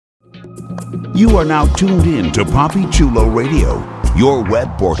You are now tuned in to Papi Chulo Radio, your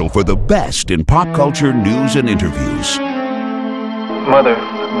web portal for the best in pop culture news and interviews.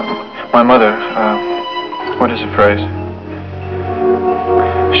 My mother, what is the phrase?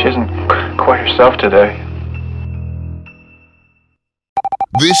 She isn't quite herself today.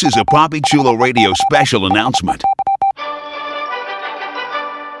 This is a Papi Chulo Radio special announcement.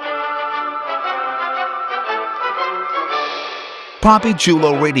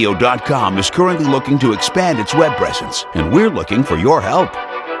 PapiChuloRadio.com is currently looking to expand its web presence, and we're looking for your help.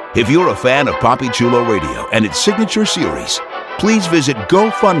 If you're a fan of Papi Chulo Radio and its signature series, please visit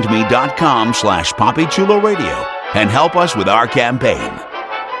GoFundMe.com/PapiChuloRadio and help us with our campaign.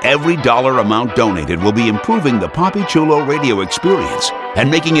 Every dollar amount donated will be improving the Papi Chulo Radio experience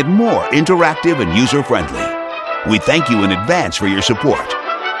and making it more interactive and user-friendly. We thank you in advance for your support.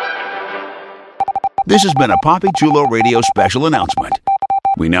 This has been a Papi Chulo Radio special announcement.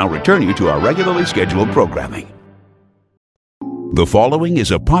 We now return you to our regularly scheduled programming. The following is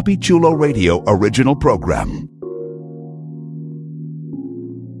a Papi Chulo Radio original program.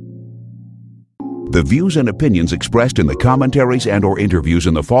 The views and opinions expressed in the commentaries and/or interviews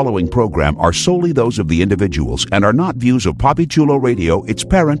in the following program are solely those of the individuals and are not views of Papi Chulo Radio, its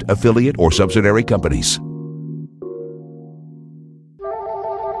parent, affiliate, or subsidiary companies.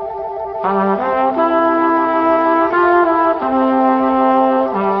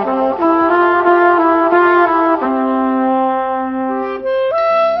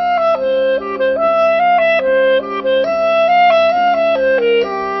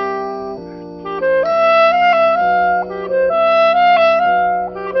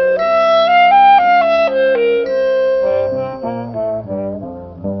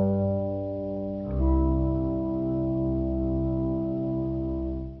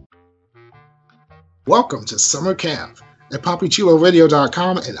 Welcome to Summer Camp, a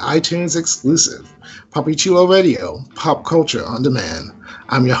PapiChuloRadio.com and iTunes exclusive. Papi Chulo Radio, pop culture on demand.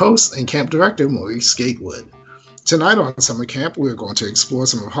 I'm your host and camp director, Maurice Gatewood. Tonight on Summer Camp, we're going to explore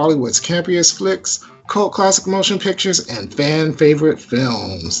some of Hollywood's campiest flicks, cult classic motion pictures, and fan favorite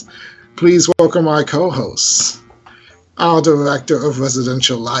films. Please welcome my co-hosts. Our director of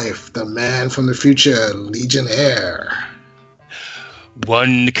residential life, the man from the future, Legionnaire.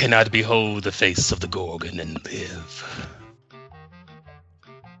 One cannot behold the face of the Gorgon and live.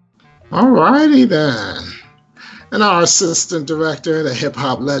 Alrighty then. And our assistant director, the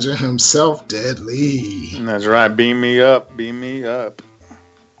hip-hop legend himself, Dead Lee. That's right. Beam me up. Beam me up.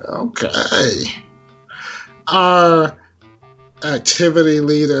 Okay. Our activity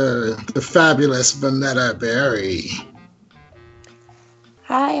leader, the fabulous Vanetta Berry.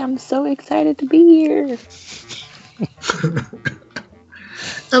 Hi, I'm so excited to be here.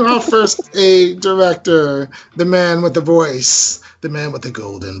 And our first aid director, the man with the voice, the man with the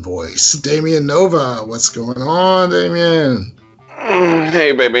golden voice, Damien Nova. What's going on, Damien?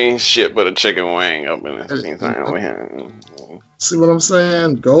 Hey, baby, shit but a chicken wing up in the See what I'm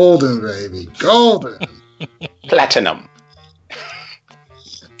saying? Golden, baby, golden. Platinum.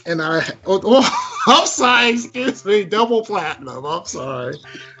 And I'm sorry, excuse me, double platinum. I'm sorry.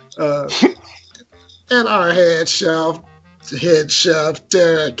 And our head chef,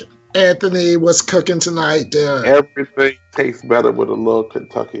 Derek Anthony. What's cooking tonight, Derek? Everything tastes better with a little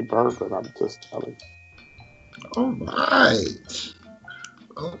Kentucky bourbon, I'm just telling you. All right.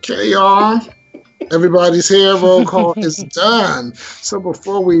 Okay, y'all. Everybody's here. Roll call is done. So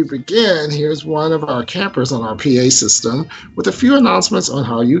before we begin, here's one of our campers on our PA system with a few announcements on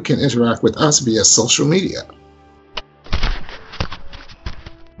how you can interact with us via social media.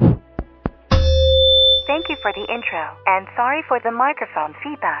 Thank you for the intro, and sorry for the microphone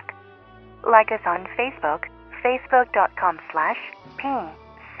feedback. Like us on Facebook,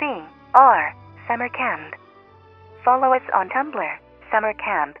 facebook.com/PCR Summercamp. Follow us on Tumblr,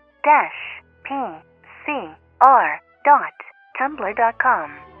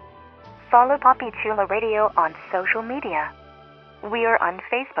 summercamp-pcr.tumblr.com. Follow Papi Chulo Radio on social media. We are on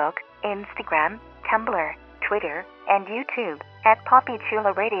Facebook, Instagram, Tumblr, Twitter, and YouTube at Papi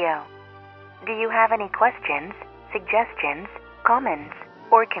Chulo Radio. Do you have any questions, suggestions, comments,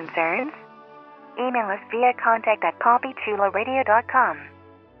 or concerns? Email us via contact@PapiChuloRadio.com.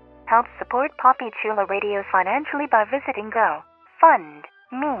 Help support Papi Chulo Radio financially by visiting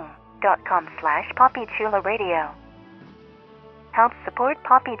GoFundMe.com/PapiChuloRadio. Help support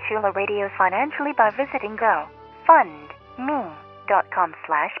Papi Chulo Radio financially by visiting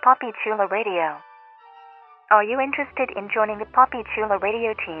GoFundMe.com/PapiChuloRadio. Are you interested in joining the Papi Chulo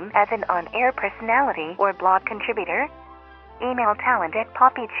Radio team as an on-air personality or blog contributor? Email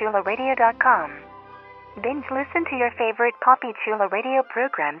talent@PapiChuloRadio.com. Binge listen to your favorite Papi Chulo Radio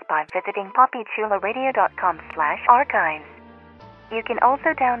programs by visiting PapiChuloRadio.com/archives. You can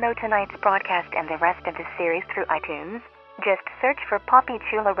also download tonight's broadcast and the rest of the series through iTunes. Just search for Papi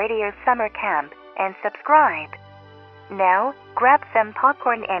Chulo Radio Summer Camp and subscribe. Now, grab some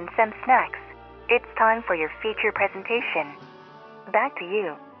popcorn and some snacks. It's time for your feature presentation. Back to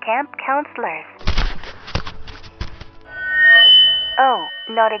you, camp counselors. Oh,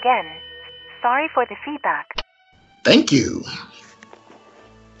 not again. Sorry for the feedback. Thank you.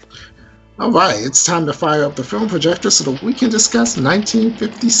 All right, it's time to fire up the film projector so that we can discuss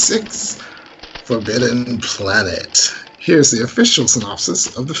 1956 Forbidden Planet. Here's the official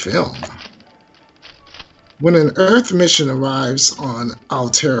synopsis of the film. When an Earth mission arrives on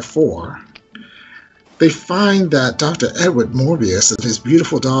Altair 4, they find that Dr. Edward Morbius and his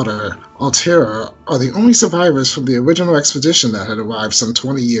beautiful daughter, Altera, are the only survivors from the original expedition that had arrived some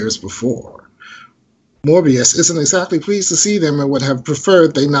 20 years before. Morbius isn't exactly pleased to see them and would have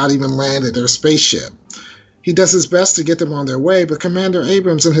preferred they not even landed their spaceship. He does his best to get them on their way, but Commander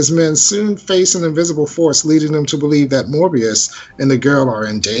Abrams and his men soon face an invisible force leading them to believe that Morbius and the girl are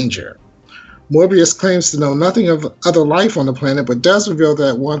in danger. Morbius claims to know nothing of other life on the planet, but does reveal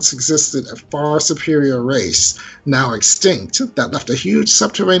that once existed a far superior race, now extinct, that left a huge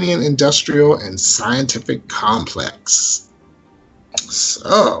subterranean industrial and scientific complex.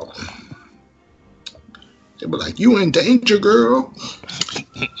 So, they were like, "You in danger, girl?"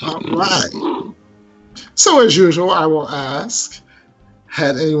 All right. So, as usual, I will ask,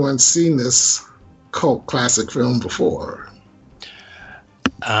 had anyone seen this cult classic film before?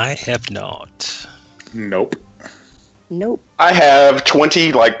 I have not. Nope. Nope. I have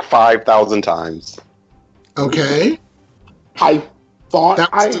 5,000 times. Okay. I thought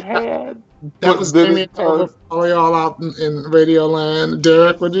That was I had. That was Damien over y'all out in Radio Land.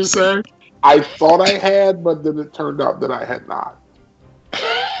 Derek, what'd you say? I thought I had, but then it turned out that I had not.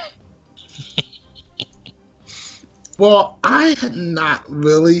 Well, I had not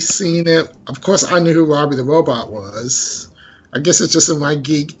really seen it. Of course, I knew who Robbie the Robot was. I guess it's just in my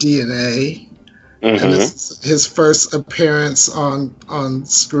geek DNA. Mm-hmm. And this is his first appearance on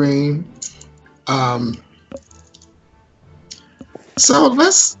screen. So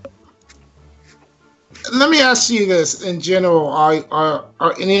let me ask you this in general: are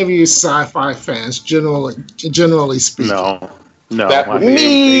any of you sci-fi fans, generally speaking? No. That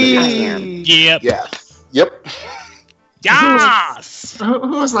me. I am. Yep. Yes. Yep. Yes. Who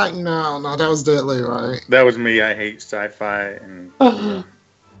was like, no, that was Deadly, right? That was me. I hate sci-fi, and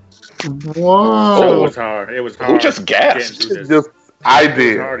Whoa. it was hard. It was hard. Who just gasped? getting through this. I It was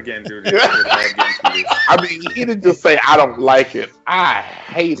did. hard getting through this. It was hard getting through this. I mean, he didn't just say I don't like it. I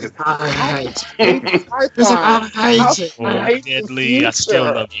hate it. I hate it. I I hate it. Oh, I hate the Deadly, I still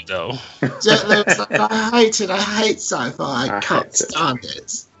future. love you though. Deadly, I hate it. I hate sci-fi. I I can't hate it. stand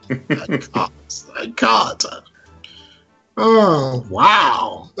it. I can't. Oh,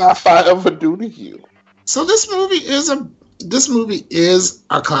 wow. If I ever do to you. So this movie is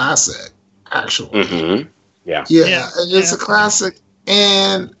a classic, actually. Mm-hmm. Yeah, Yeah, it's a classic,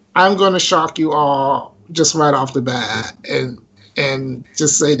 and I'm going to shock you all just right off the bat and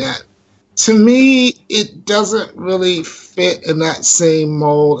just say that to me it doesn't really fit in that same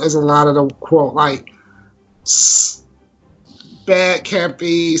mold as a lot of the quote bad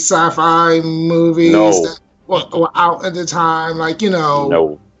campy sci-fi movies No. that were out at the time,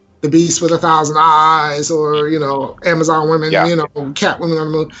 No. The Beast with 1,000 Eyes, or Amazon Women, Yeah. Catwoman on the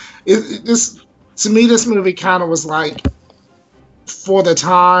Moon. To me, this movie kind of was like, for the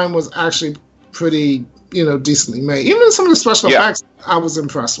time, was actually pretty, decently made. Even some of the special Yeah. effects I was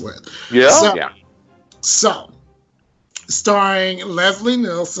impressed with. Yeah. So, Yeah. So, starring Leslie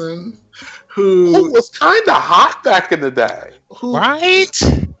Nielsen, Who who was kind of hot back in the day. Right?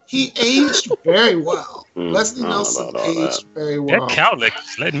 he aged very well. Mm, Leslie I don't Nielsen know about aged very That well. cowlick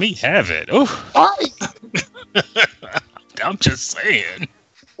is letting me have it. Oh, Right. I'm just saying.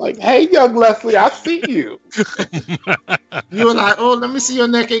 Like, hey, young Leslie, I see you. You were like, oh, let me see your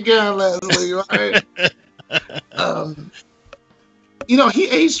naked girl, Leslie, right? He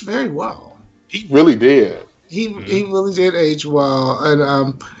aged very well. He really did. He really did age well,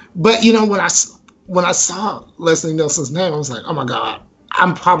 and but when I saw Leslie Nielsen's name, I was like, oh my God,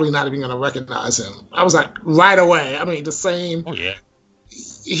 I'm probably not even gonna recognize him. I was like, right away. I mean, the same. Oh yeah.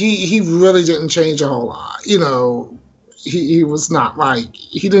 He really didn't change a whole lot. He was not like,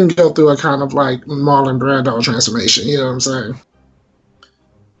 he didn't go through a kind of like Marlon Brando transformation. You know what I'm saying?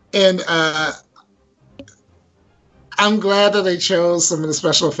 And I'm glad that they chose some of the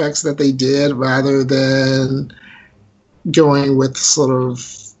special effects that they did rather than going with sort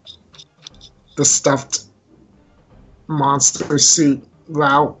of the stuffed monster suit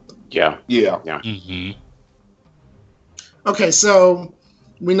route. Yeah. Mm-hmm. Okay, so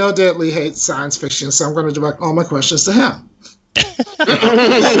we know Deadly hates science fiction, so I'm going to direct all my questions to him.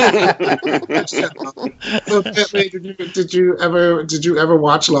 So, Deadly, did you ever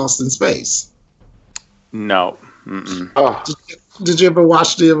watch Lost in Space? No. Mm-mm. Oh, Did you ever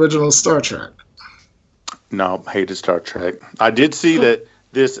watch the original Star Trek? No, hated Star Trek. I did see that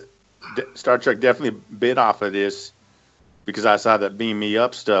this Star Trek definitely bit off of this because I saw that Beam Me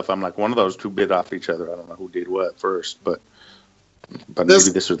Up stuff. I'm like, one of those two bit off each other. I don't know who did what first, but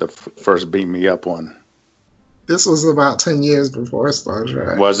maybe this was the first Beam Me Up one. This was about 10 years before Star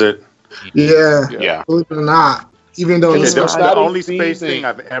Trek. Was it? Yeah. Yeah. Believe it or not. Even though Okay, it's the only space thing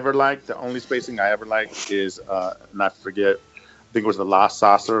I've ever liked, is, and I forget, I think it was The Lost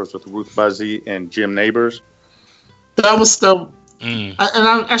Saucer. It was with Ruth Buzzy and Jim Nabors. that was still. Mm.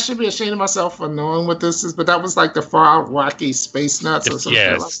 I should be ashamed of myself for knowing what this is, but that was like the Far Wacky Space Nuts or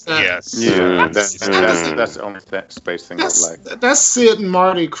something like that. Yes. Yeah, that's that's the only space thing I've liked. That's Sid and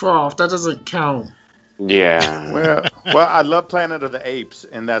Marty Krofft. That doesn't count. Yeah. Well, I love Planet of the Apes,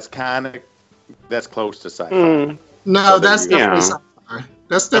 and that's close to sci-fi. Mm. No, So that's there you definitely go. sci-fi.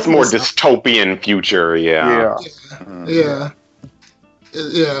 That's It's definitely more sci-fi. dystopian future. Yeah. Yeah.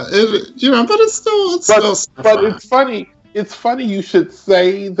 But it's still sci-fi. but it's funny. It's funny you should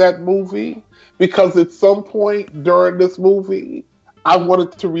say that movie because at some point during this movie, I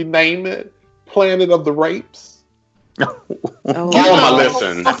wanted to rename it Planet of the Rapes.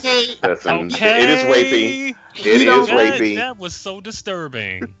 Listen. Okay. Listen. It is rapey. It You is know, rapey. That was so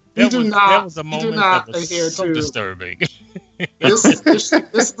disturbing. You That do was, not- that was a you do moment not that was adhere so to- disturbing. This is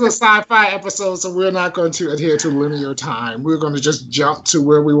a sci-fi episode, so we're not going to adhere to linear time. We're going to just jump to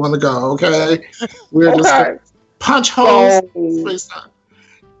where we want to go, okay? We're just Okay. going to punch holes in So, space time.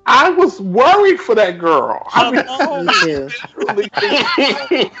 I was worried for that girl. I mean, Oh, Me too. literally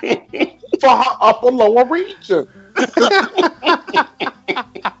for her upper lower region.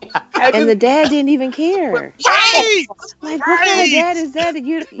 And the dad didn't even care. right! Like, what kind of dad is that?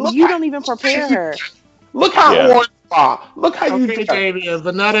 You don't even prepare her. Look how Yeah. orange you are. Look how you Okay, did. Damien,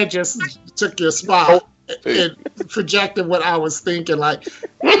 Vanetta just took your spot and projected what I was thinking. Like,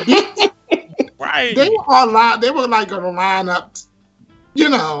 Right. they were all they were like going to line up.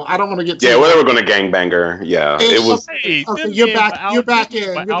 I don't want to get too. Yeah, well, they were going to gangbanger. Yeah, it was. Hey, Okay, them you're men back- were you're out back in- in,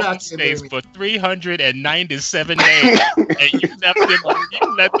 were you're out back in in, space baby. for 397 days, and you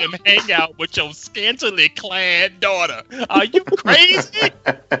let them hang out with your scantily clad daughter. Are you crazy?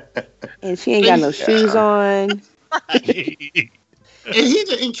 And she ain't got no shoes on. Right. And he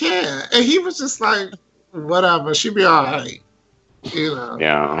didn't care. And he was just like, whatever, she'll be all right.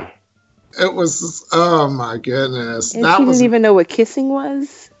 Yeah. It was just, oh my goodness. And that she was didn't even know what kissing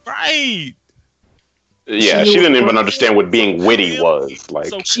was. Right. Yeah, she didn't even understand what being witty was. Like,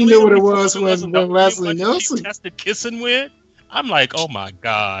 So She knew what it clearly was she when wasn't the Leslie only one Nielsen- she tested kissing with. I'm like, oh my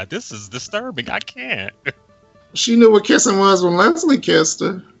god, this is disturbing. I can't. she knew what kissing was when Leslie kissed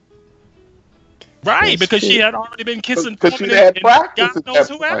her. Right, That's because she true. had already been kissing Because she women had and practice God at knows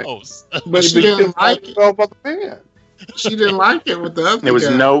that who point. else. But she didn't like it. 12 other men. She didn't like it with the other There was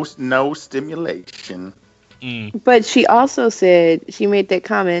guy. no stimulation. Mm. But she also said, she made that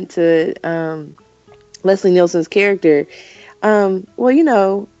comment to Leslie Nielsen's character.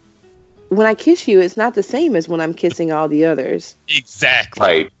 Well, when I kiss you, it's not the same as when I'm kissing all the others. Exactly.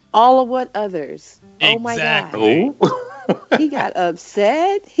 right. All of what others? Oh my Exactly. God. He got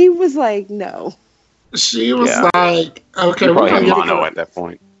upset. He was like, no. She was Yeah. like, okay, You we're probably gonna had get mono at that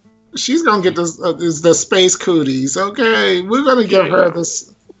point. she's gonna get this the space cooties. Okay, we're gonna give her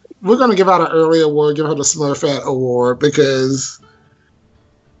this. We're gonna give out an early award. Give her the Smurfette Award because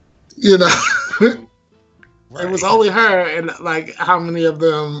it was only her and like how many of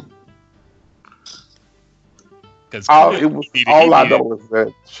them. All I know is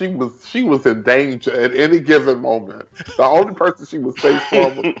that she was in danger at any given moment. The only person she was safe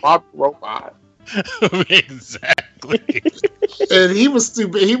from was Bobby Robot. Exactly. And he was too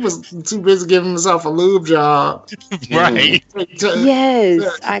busy giving himself a lube job. Right.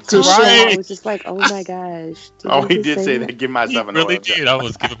 Yes. I to called her. I right. was just like, oh my gosh. Oh, he you did just say that. Give He myself an really oil did. job. I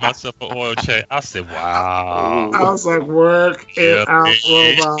was giving myself an oil check. I said, wow. I was like, work it Yeah, out,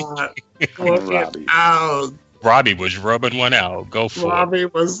 robot. Work it Robbie. out. Robbie was rubbing one out. Go for Robbie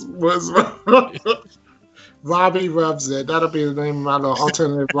was Robbie Rubs It. That'll be the name of my little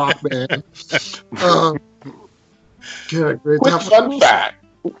alternative rock band. Good, great. Quick fun fact.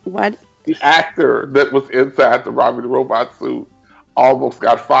 What? The actor that was inside the Robbie the Robot suit almost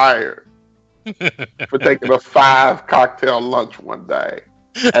got fired for taking a 5 cocktail lunch one day.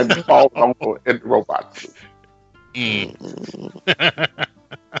 and falls over in the robot suit.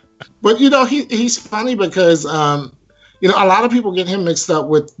 But he's funny because a lot of people get him mixed up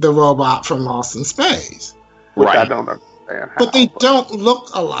with the robot from Lost in Space, which I don't understand. But they don't look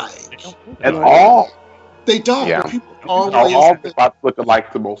alike at all. They don't. Yeah. People all robots look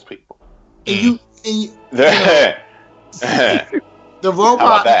alike to most people. And the robot. How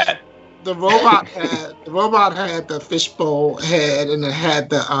about that? The robot had the fishbowl head, and it had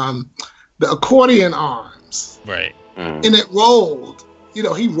the accordion arms. Right. And it rolled.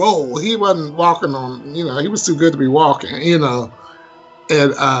 He rolled. He wasn't walking on. He was too good to be walking. And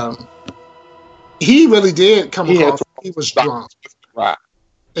he really did come across. He was drunk. Right.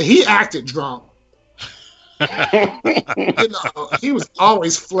 And he acted drunk. He was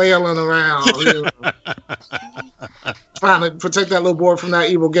always flailing around, trying to protect that little boy from that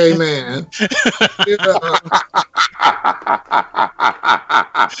evil gay man.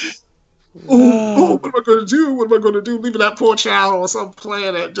 Oh, what am I going to do? What am I going to do? Leaving that poor child on some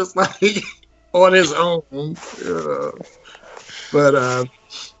planet just like on his own. But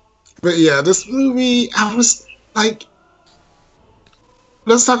yeah, this movie, I was like,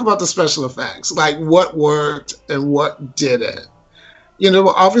 let's talk about the special effects, like what worked and what didn't.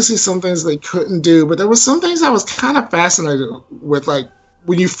 Obviously some things they couldn't do, but there were some things I was kind of fascinated with. Like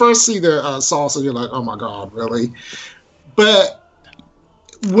when you first see the salsa, you're like, oh my God, really? But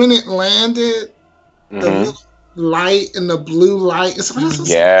when it landed, the light and the blue light, yes, was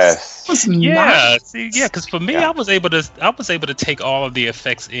yeah, nice. Because for me, I was able to take all of the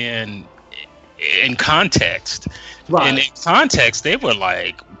effects in context. Right. And in context, they were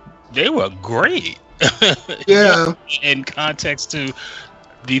great. Yeah. In context to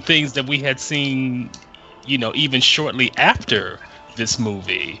the things that we had seen, even shortly after this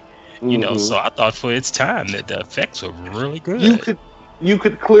movie. So I thought for its time that the effects were really good. You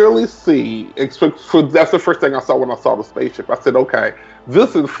could clearly see, that's the first thing I saw when I saw the spaceship. I said, okay,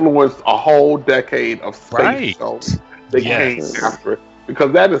 this influenced a whole decade of space shows that came after it.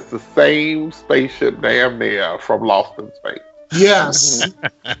 Because that is the same spaceship damn near from Lost in Space. Yes.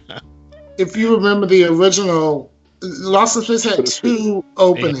 If you remember the original, Lost in Space had two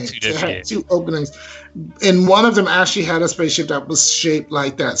openings. It had two openings. And one of them actually had a spaceship that was shaped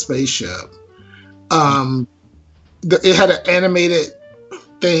like that spaceship. It had an animated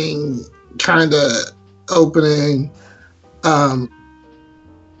thing kind of opening. What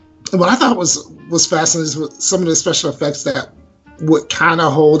I thought was fascinating was some of the special effects that would kind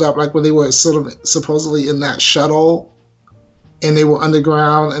of hold up, like when they were sort of supposedly in that shuttle and they were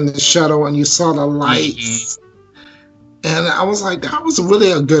underground in the shuttle and you saw the lights. And I was like, that was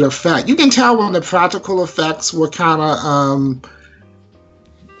really a good effect. You can tell when the practical effects were kind of,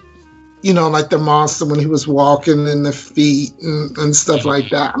 like the monster when he was walking in the feet and stuff like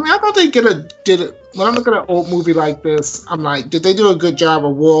that. I mean, I thought they did it. When I look at an old movie like this, I'm like, did they do a good job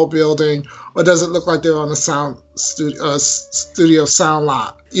of world building, or does it look like they're on a sound studio sound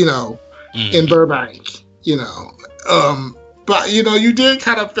lot, in Burbank, But you did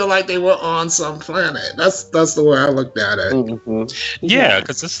kind of feel like they were on some planet. That's the way I looked at it. Mm-hmm. Yeah,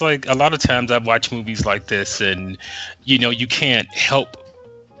 because it's like a lot of times I watch movies like this, and you can't help.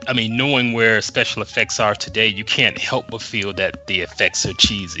 I mean, knowing where special effects are today, you can't help but feel that the effects are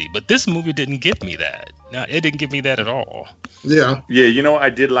cheesy. But this movie didn't give me that. No, it didn't give me that at all. Yeah. Yeah, I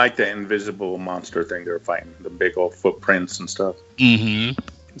did like the invisible monster thing they were fighting, the big old footprints and stuff. Mm-hmm.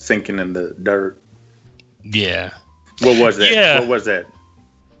 Sinking in the dirt. Yeah. What was that? Yeah. What was that?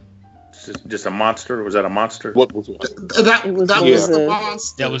 Just a monster? Was that a monster? What was it? That was the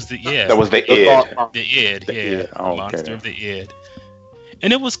monster. That was the id. That was the id. The id. Yeah. Oh, monster of the id.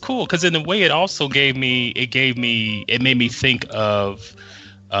 And it was cool because in a way it also it made me think of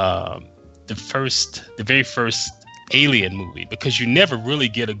the very first Alien movie, because you never really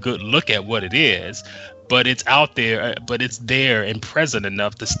get a good look at what it is, but it's out there, but it's there and present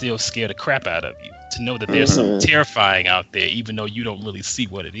enough to still scare the crap out of you, to know that there's something terrifying out there, even though you don't really see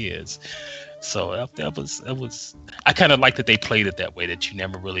what it is. So that was I kind of like that they played it that way, that you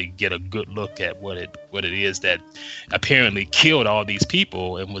never really get a good look at what it is that apparently killed all these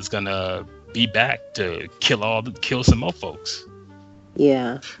people and was gonna be back to kill some more folks.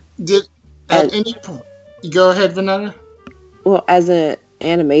 Yeah. Did at any point? Go ahead, Vanessa. Well, as an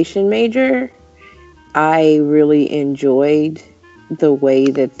animation major, I really enjoyed the way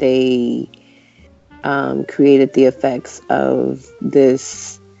that they created the effects of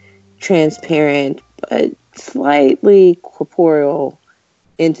this transparent but slightly corporeal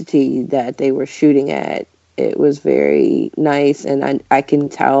entity that they were shooting at. It was very nice, and I can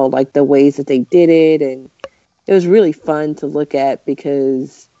tell like the ways that they did it, and it was really fun to look at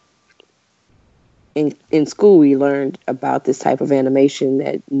because in school we learned about this type of animation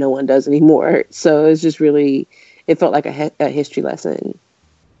that no one does anymore. So it's just really, it felt like a history lesson.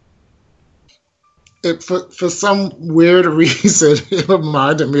 For some weird reason, it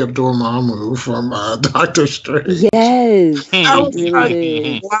reminded me of Dormammu from Doctor Strange. Yes, I was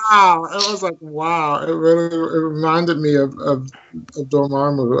like, wow! It was like, wow! It reminded me of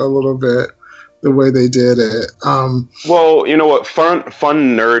Dormammu a little bit, the way they did it. Well, you know what? Fun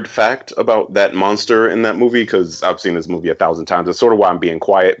nerd fact about that monster in that movie, because I've seen this movie 1,000 times. It's sort of why I'm being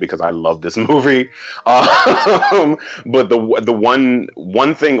quiet, because I love this movie. But the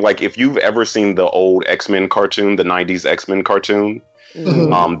one thing, like if you've ever seen the old X-Men cartoon, the 90s X-Men cartoon,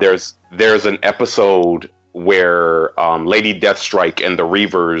 there's an episode where Lady Deathstrike and the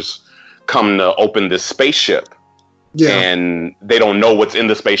Reavers come to open this spaceship. Yeah. And they don't know what's in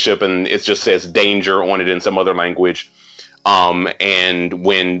the spaceship, and it just says danger on it in some other language. And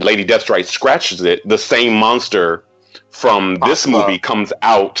when Lady Deathstrike scratches it, the same monster from this movie comes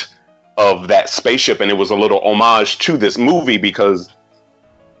out of that spaceship, and it was a little homage to this movie because,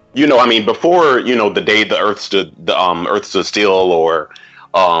 you know, I mean, before, you know, the day the Earth stood still, or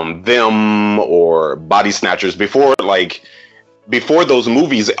them, or Body Snatchers, before those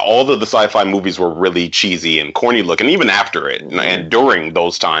movies, all of the sci-fi movies were really cheesy and corny looking. Even after it, and during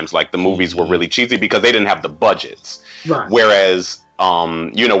those times, like the movies were really cheesy because they didn't have the budgets. Right. Whereas,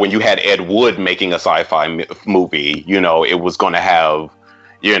 you know, when you had Ed Wood making a sci-fi movie, you know, it was going to have,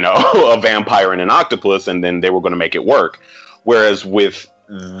 you know, a vampire and an octopus, and then they were going to make it work. Whereas with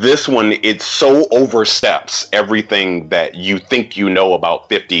this one, it so oversteps everything that you think you know about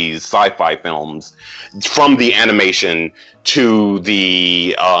 50s sci-fi films, from the animation to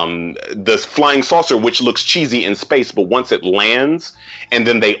the flying saucer, which looks cheesy in space, but once it lands and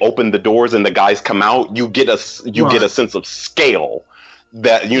then they open the doors and the guys come out, you get a sense of scale,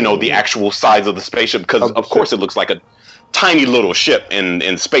 that, you know, the actual size of the spaceship, because of course it looks like a tiny little ship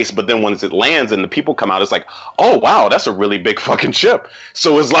in space, but then once it lands and the people come out, it's like, oh wow, that's a really big fucking ship.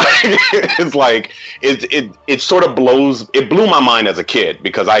 So it's like it sort of blew my mind as a kid,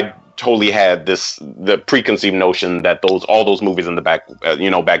 because I totally had the preconceived notion that all those movies in the back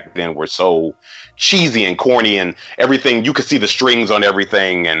then were so cheesy and corny, and everything, you could see the strings on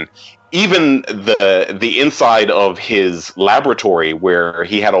everything, and even the inside of his laboratory where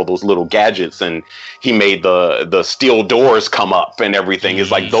he had all those little gadgets and he made the steel doors come up and everything, is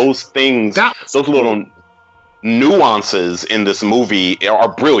like those things, those little nuances in this movie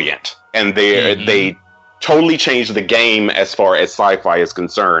are brilliant, and they totally changed the game as far as sci-fi is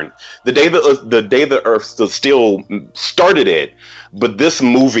concerned. The day the Earth stood still started it, but this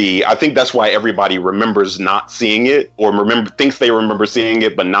movie, I think that's why everybody remembers not seeing it, or thinks they remember seeing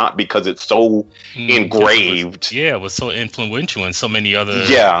it, but not, because it's so engraved. It was so influential in so many other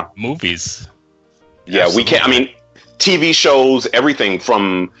movies. Yeah, absolutely. We can't. I mean, TV shows, everything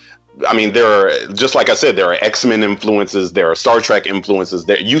from. I mean, there are, just like I said, there are X-Men influences, there are Star Trek influences.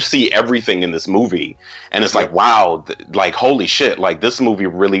 There, you see everything in this movie, and it's like, wow, like holy shit, like this movie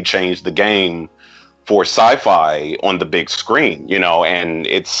really changed the game for sci-fi on the big screen, you know. And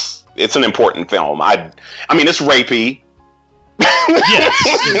it's an important film. I mean, it's rapey. Yes,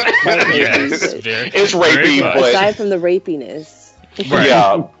 it's rapey, but aside from the rapiness, right.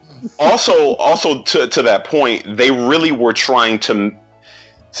 Yeah. Also, to that point, they really were trying to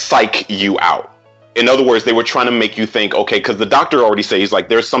psych you out. In other words, they were trying to make you think, okay, because the doctor already says, he's like,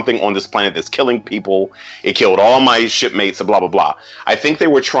 there's something on this planet that's killing people. It killed all my shipmates and blah, blah, blah. I think they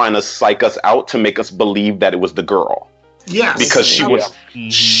were trying to psych us out to make us believe that it was the girl. Yes. Because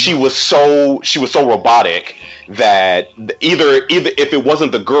she was so robotic that either if it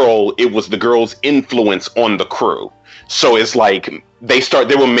wasn't the girl, it was the girl's influence on the crew. So it's like they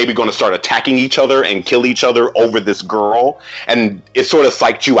were maybe going to start attacking each other and kill each other over this girl, and it sort of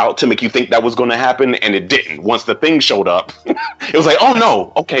psyched you out to make you think that was going to happen, and it didn't. Once the thing showed up, it was like, oh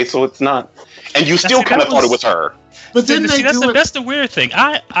no, okay, so it's not, and you still kind of thought it was her. But then that's the weird thing.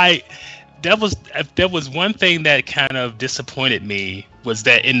 That was one thing that kind of disappointed me, was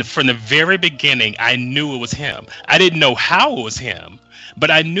that from the very beginning, I knew it was him. I didn't know how it was him, but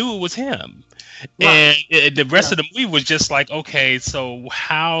I knew it was him. Right. And the rest of the movie was just like, okay, so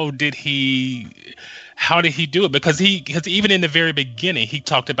how did he how did he do it? Because even in the very beginning, he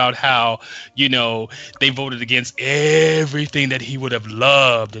talked about how, they voted against everything that he would have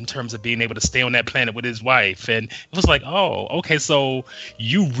loved in terms of being able to stay on that planet with his wife. And it was like, oh, okay, so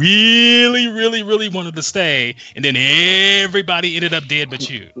you really, really, really wanted to stay, and then everybody ended up dead but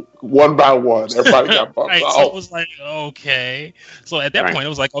you. One by one, everybody got bumped right, out. so it was like, okay. So at that point, it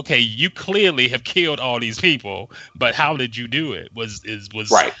was like, okay, you clearly have killed all these people, but how did you do it? Was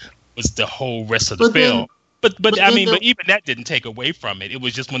the whole rest of the film. But even that didn't take away from it. It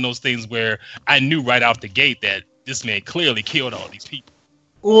was just one of those things where I knew right out the gate that this man clearly killed all these people.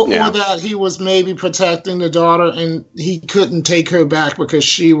 Or that he was maybe protecting the daughter and he couldn't take her back because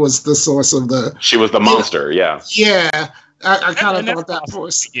she was the source of the... She was the monster, yeah. Yeah, I kind of thought that for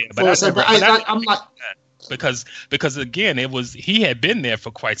a second. I'm like... Because again, he had been there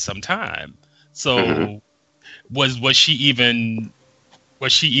for quite some time. So was she even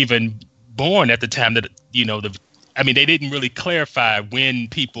born at the time that they didn't really clarify when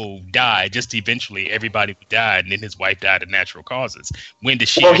people died. Just eventually everybody died, and then his wife died of natural causes. When did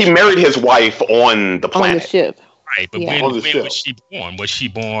she? Well, he married his wife on the planet. On the ship. Right, but when was she born? Was she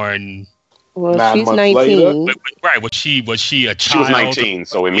born? Well, she's 19. Right, was she a child? She was 19,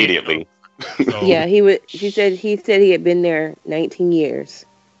 so immediately. Yeah, he said he had been there 19 years.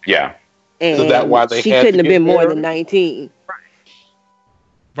 Yeah. And so that why they she couldn't have been more than 19.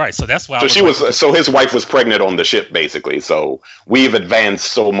 Right, so that's why. So his wife was pregnant on the ship, basically. So we've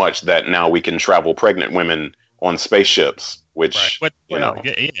advanced so much that now we can travel pregnant women on spaceships, which yeah,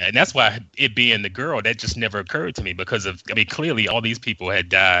 and that's why it being the girl that just never occurred to me because clearly all these people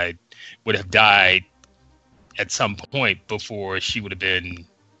would have died at some point before she would have been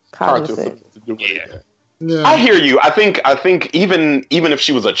cognizant. Yeah. I hear you. I think even if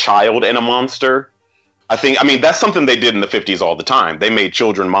she was a child and a monster. That's something they did in the 50s all the time. They made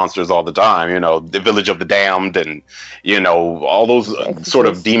children monsters all the time, the Village of the Damned and, all those sort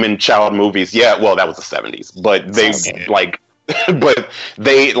of demon child movies. Yeah, well, that was the 70s. But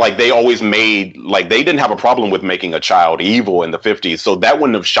they always made, they didn't have a problem with making a child evil in the 50s. So that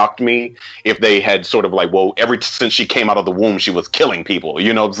wouldn't have shocked me if they had sort of since she came out of the womb, she was killing people.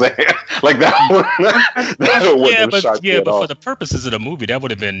 You know what I'm saying? That wouldn't have shocked me at all. For the purposes of the movie, that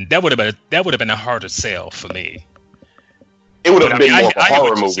would have been a harder sell for me. It would have been more of a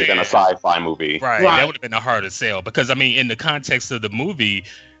horror movie than a sci-fi movie. Right. That would have been a harder sell because, in the context of the movie,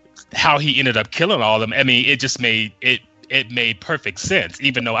 how he ended up killing all of them, it just made it. It made perfect sense,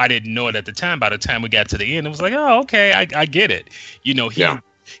 even though I didn't know it at the time. By the time we got to the end, it was like, oh, okay, I get it.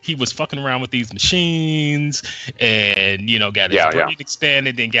 He was fucking around with these machines and, got his brain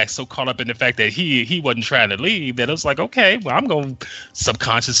expanded and got so caught up in the fact that he wasn't trying to leave that it was like, okay, well, I'm going to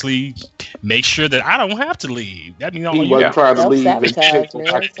subconsciously make sure that I don't have to leave. That means he wasn't trying to leave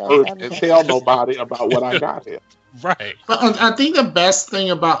and tell nobody about what I got here. Right. But I think the best thing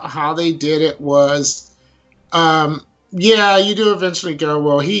about how they did it was, you do eventually go,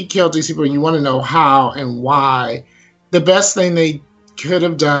 well, he killed these people and you want to know how and why. The best thing they could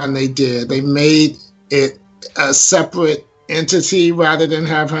have done, they did. They made it a separate entity rather than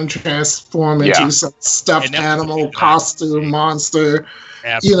have him transform into some stuffed animal, costume, monster,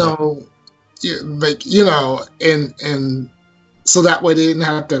 and so that way they didn't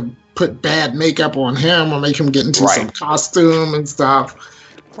have to put bad makeup on him or make him get into some costume and stuff.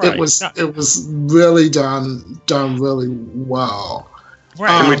 Right. It was really done really well. Right.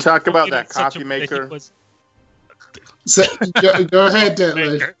 Can we talk about that coffee maker? Go ahead,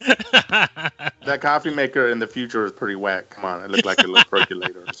 Detlef. That coffee maker in the future is pretty whack. Come on, it looked like a little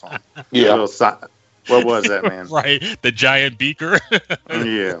percolator or something. Yeah. What was that, man? Right, the giant beaker.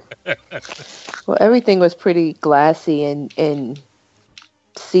 Yeah. Well, everything was pretty glassy and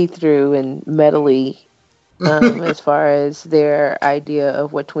see-through and metally. As far as their idea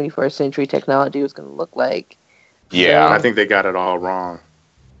of what 21st century technology was going to look like. Yeah, I think they got it all wrong.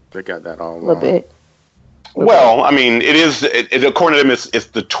 They got that all wrong. A little bit. Well, it is, according to them, it's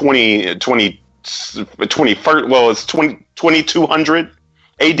the 21st, well, it's 2200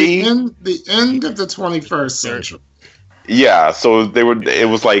 AD. The end of the 21st century. Yeah, so it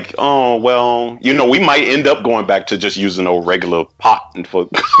was like, oh, well, we might end up going back to just using a regular pot and for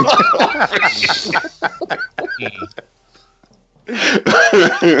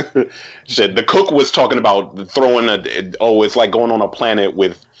Shit, the cook was talking about throwing it's like going on a planet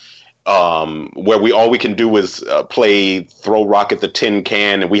with where all we can do is throw rock at the tin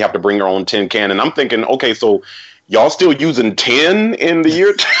can and we have to bring our own tin can. And I'm thinking, okay, so y'all still using tin in the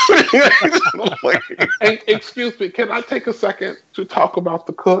year? Hey, excuse me, can I take a second to talk about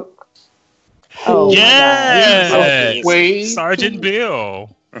the cook? Oh, yes, Wade. Sergeant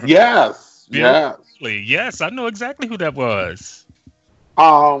Bill. Yes, yes. exactly. Yes, I know exactly who that was.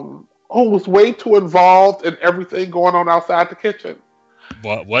 Who was way too involved in everything going on outside the kitchen.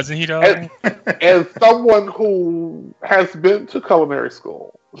 What wasn't he though? As someone who has been to culinary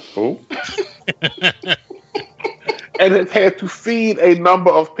school, and has had to feed a number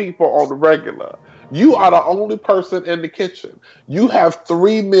of people on the regular, you are the only person in the kitchen. You have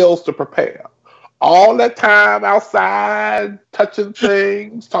 3 meals to prepare. All that time outside, touching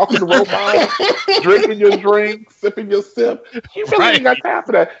things, talking to robots, drinking your drink, sipping your sip. You really ain't got time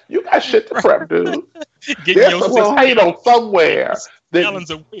for that. You got shit to prep, dude. There's a little title somewhere. Gallons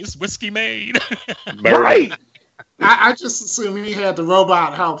of whiskey made. Right. I just assume he had the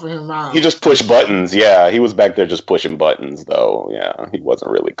robot helping him out. He just pushed buttons. Yeah, he was back there just pushing buttons, though. Yeah, he wasn't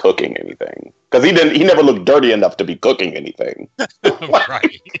really cooking anything because he never looked dirty enough to be cooking anything.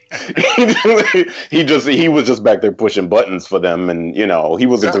 Right. he was just back there pushing buttons for them, and he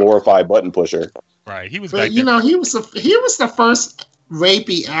was a glorified button pusher. Right. He was. But he was the first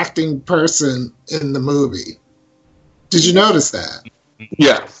rapey acting person in the movie. Did you notice that?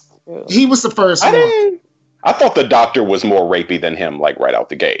 Yes. He was the first one. I thought the doctor was more rapey than him, like right out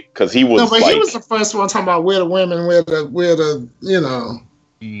the gate, because he was. No, but he was the first one talking about where the women, where the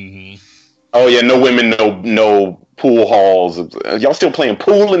Mm-hmm. Oh yeah, no women, no pool halls. Y'all still playing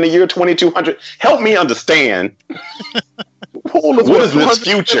pool in the year 2200? Help me understand. What is this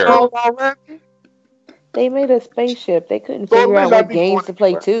future? They made a spaceship. They couldn't figure out what games to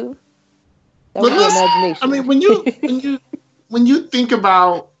play too. That was their imagination. I mean, when you think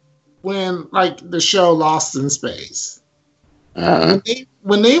about when the show Lost in Space,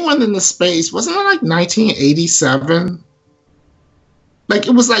 when they went into space, wasn't it like 1987? Like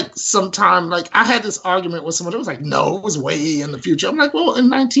it was like sometime. Like I had this argument with someone. It was like, no, it was way in the future. I'm like, well, in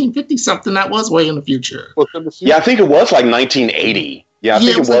 1950 something, that was way in the future. Yeah, I think it was like 1980. Yeah, I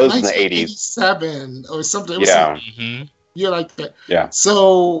think it was like in the 80s. 1987 or something. Yeah. You're like that. Yeah.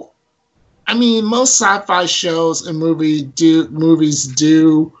 So, I mean, most sci-fi shows and movies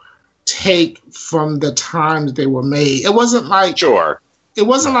do take from the time that they were made. It wasn't like It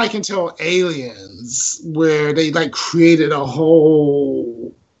wasn't like until Aliens where they created a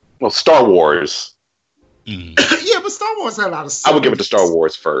whole. Well, Star Wars. Yeah, but Star Wars had a lot of. 70s. I would give it to Star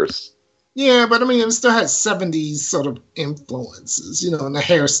Wars first. Yeah, but I mean, it still had 70s sort of influences, and the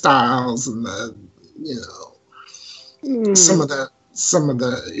hairstyles and the, some of the,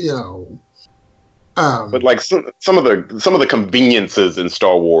 but like some of the conveniences in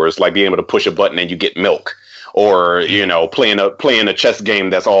Star Wars, like being able to push a button and you get milk, or playing a chess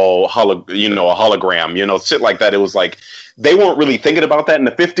game that's all a hologram, shit like that. It was like they weren't really thinking about that in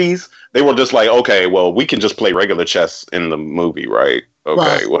the 50s. They were just like, okay, well, we can just play regular chess in the movie, right?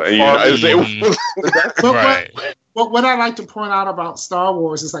 Okay, right. But what I like to point out about Star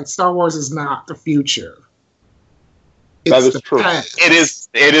Wars is Star Wars is not the future. That is true. Past. It's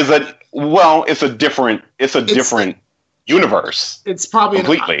a different universe. It's probably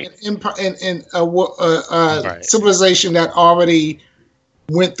completely in a civilization that already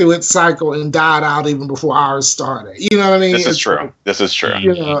went through its cycle and died out even before ours started. You know what I mean? This is true.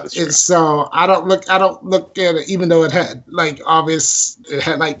 So I don't look at it, even though it had it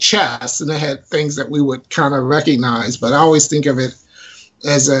had chess and it had things that we would kind of recognize, but I always think of it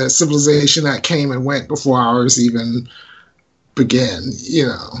as a civilization that came and went before ours even began,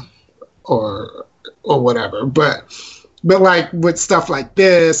 or whatever. But with stuff like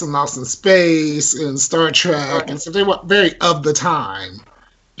this and Lost in Space and Star Trek and stuff, they were very of the time.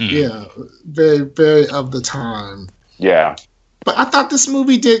 Yeah, very, very of the time. Yeah. But I thought this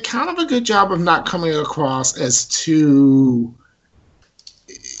movie did kind of a good job of not coming across as too,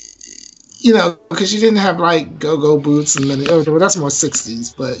 because you didn't have go-go boots and then that's more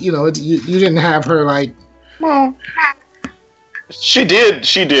 60s. But you didn't have her Well, she did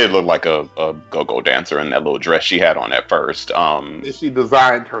look like a go-go dancer in that little dress she had on at first. She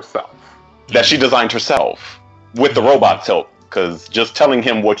designed herself. That she designed herself with the robot's help. Because just telling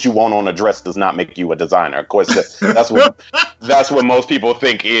him what you want on a dress does not make you a designer. Of course, that's what most people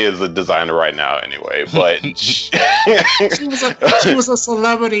think is a designer right now. Anyway, but she was a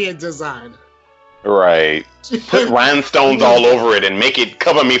celebrity designer. Right. Put rhinestones all over it and make it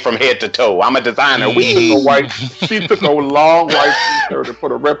cover me from head to toe. I'm a designer. She took a long white t-shirt and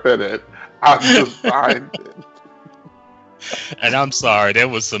put a rip in it. I designed it. And I'm sorry, there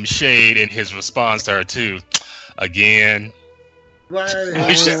was some shade in his response to her too. Again.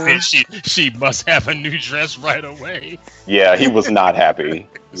 Right. She must have a new dress right away. Yeah, he was not happy.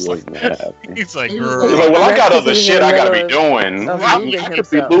 He was not happy. He's like, girl. He's like, well, I got other shit I gotta be doing. I could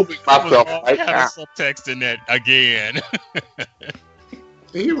be moving myself right now. Subtext in that again.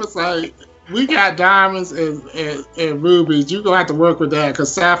 He was like, we got diamonds and rubies. You're gonna have to work with that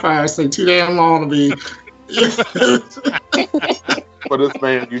because sapphires take too damn long to be. For this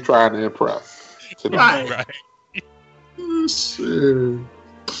man, you trying to impress. Right. Oh, shit.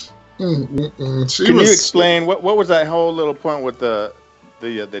 Can you explain what was that whole little point with the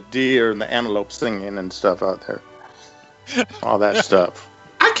deer and the antelope singing and stuff out there? All that stuff.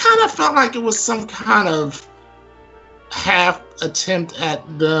 I kind of felt like it was some kind of half attempt at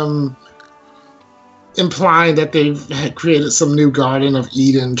them implying that they had created some new Garden of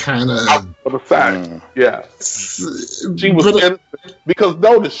Eden kind of. For the fact, yeah. She was innocent because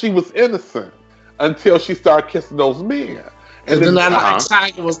notice she was innocent until she started kissing those men. And then that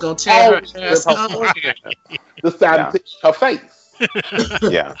tiger was gonna tear her ass up. Decided to eat her face.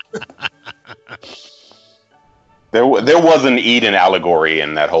 Yeah. There was an Eden allegory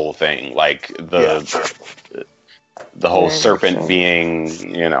in that whole thing, like the whole serpent being,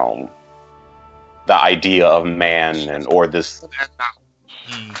 the idea of man or this.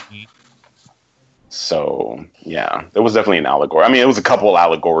 So yeah, there was definitely an allegory. I mean, it was a couple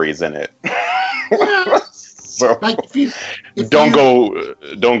allegories in it. So like don't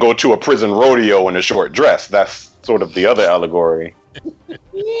go to a prison rodeo in a short dress. That's sort of the other allegory.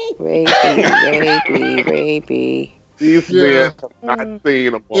 Rapey. These men have not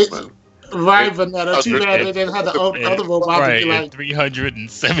seen a woman. Right, Vanetta. Too bad they didn't have the other robot to be like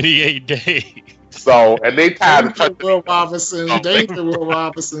 378 days. So, and they tied Will Robinson. Will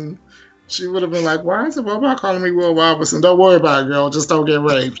Robinson. She would have been like, "Why is the robot calling me Will Robinson? Don't worry about it, girl. Just don't get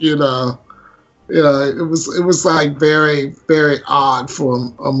raped." Yeah, it was like very, very odd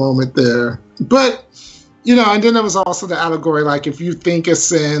for a moment there. But, and then there was also the allegory, like if you think a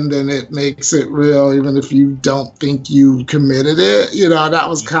sin, then it makes it real, even if you don't think you committed it. That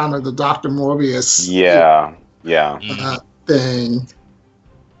was kind of the Dr. Morbius thing.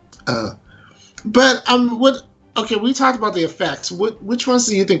 But we talked about the effects. Which ones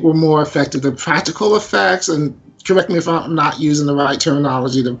do you think were more effective? The practical effects, and correct me if I'm not using the right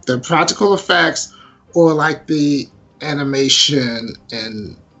terminology, the practical effects, or like the animation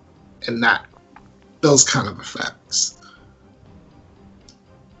and not those kind of effects?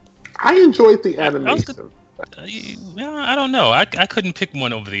 I enjoyed the animation. I don't know. I couldn't pick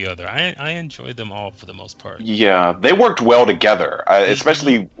one over the other. I enjoyed them all for the most part. Yeah, they worked well together,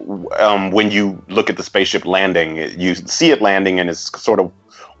 especially when you look at the spaceship landing. You see it landing and it's sort of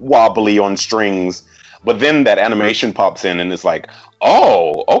wobbly on strings. But then that animation pops in and it's like,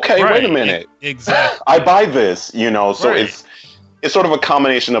 oh, okay, wait a minute. Exactly. I buy this, so it's sort of a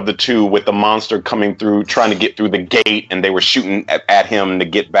combination of the two, with the monster coming through, trying to get through the gate, and they were shooting at him to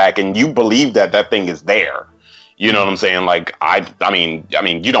get back. And you believe that thing is there. You know what I'm saying? Like, I mean,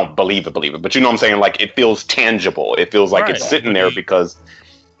 you don't believe it, but you know what I'm saying? Like, it feels tangible. It feels like it's sitting there because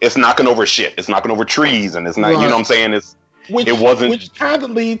it's knocking over shit. It's knocking over trees, and it's not, you know what I'm saying? Which kind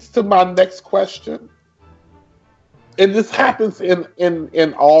of leads to my next question. And this happens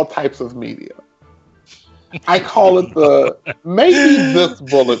in all types of media. I call it maybe this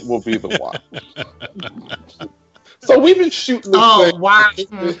bullet will be the one. So we've been shooting this thing. Wow. We've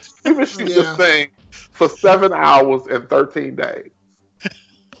been shooting this thing for 7 hours and 13 days.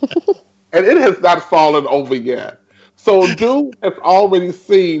 And it has not fallen over yet. So dude has already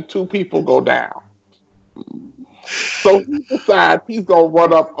seen 2 people go down. So he decides he's going to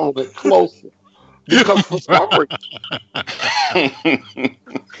run up on it closer. Because for some reason,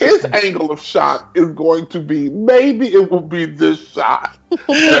 his angle of shot is going to be, maybe it will be this shot.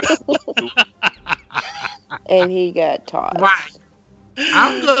 And he got tossed. Right.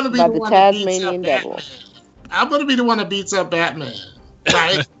 I'm going to be by the the one Tasmanian devil. I'm going to be the one that beats up Batman.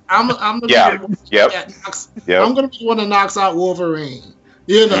 Right? I'm going to be Yeah. the one Yep. that knocks, Yep. I'm going to be the one that knocks out Wolverine.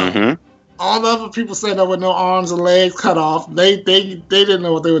 All the other people saying that with no arms and legs cut off, they didn't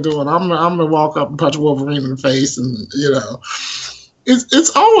know what they were doing. I'm gonna walk up and punch Wolverine in the face, and it's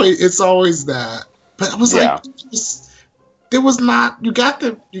always that. But I was like, there was not. You got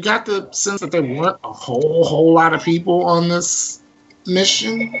the sense that there weren't a whole lot of people on this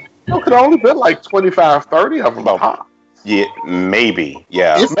mission. It could only been like 25, 30 of them. Yeah, maybe.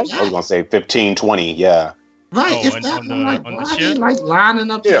 Yeah, I was gonna say 15, 20. Yeah. Right. If that, why are they like lining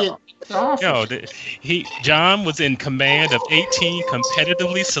up to get off? John was in command of 18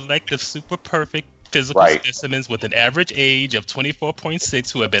 competitively selective super perfect physical specimens with an average age of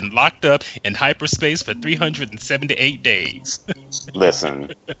 24.6 who have been locked up in hyperspace for 378 days.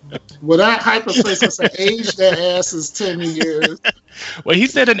 Listen. Well, that hyperspace was age their ass is 10 years. Well, he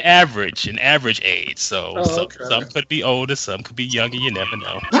said an average age. So some could be older, some could be younger. You never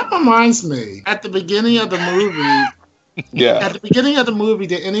know. That reminds me, at the beginning of the movie, Yeah. At the beginning of the movie,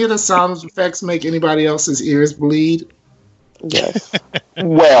 did any of the sound effects make anybody else's ears bleed? Yes.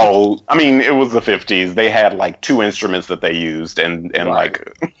 Well, I mean, it was the 50s. They had like 2 instruments that they used, and Right.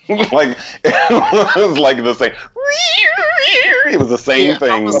 like it was like the same. It was the same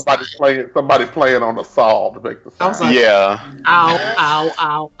thing. Somebody playing on a saw to make the sound. I was like, Yeah. ow, ow,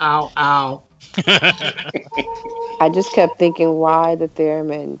 ow, ow, ow. I just kept thinking, why the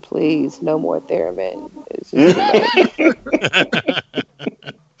theremin? Please, no more theremin. It's just, you know.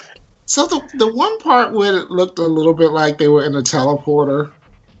 So the one part where it looked a little bit like they were in a teleporter,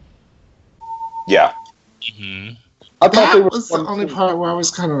 Yeah. Mhm. I thought that they were was the only part where I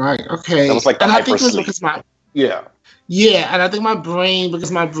was kind of like, okay. That was like the and I think it was hypersleep. because Yeah. and I think my brain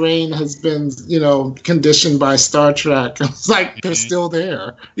has been, conditioned by Star Trek. It's like they're still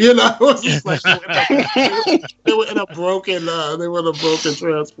there, It's just like they were in a broken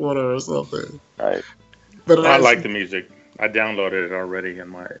transporter or something. Right. But I like the music. I downloaded it already in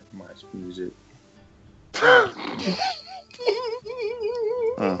my music.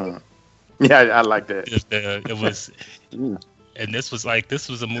 Yeah, I like that. It was, and this was a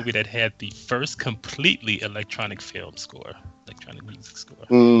movie that had the first completely electronic film score, electronic music score.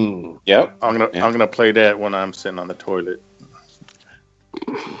 Yep. I'm gonna play that when I'm sitting on the toilet.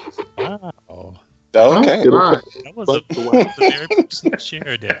 Wow. Oh, okay. Right. That was a very personal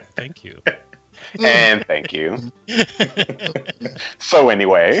share there. Thank you. And thank you. So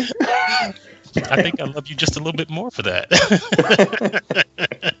anyway, I think I love you just a little bit more for that.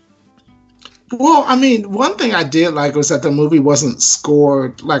 Well, I mean, one thing I did like was that the movie wasn't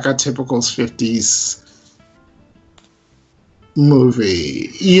scored like a typical 50s movie.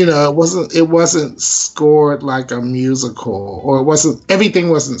 It wasn't scored like a musical, or everything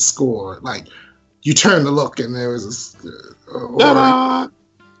wasn't scored. Like, you turn to look and there was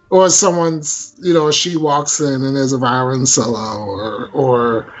or someone's, she walks in and there's a violin solo,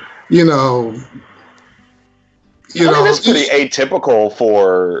 or it's pretty atypical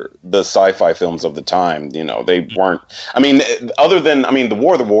for the sci-fi films of the time. They weren't. I mean, other than the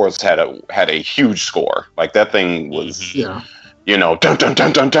War of the Worlds had a huge score. Like, that thing was, dun dun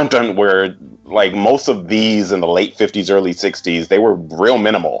dun dun dun dun. Where like most of these in the late 50s, early 60s, they were real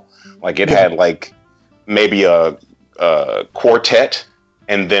minimal. Like, it had like maybe a quartet.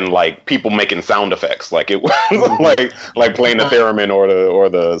 And then like people making sound effects, like it was like playing the theremin or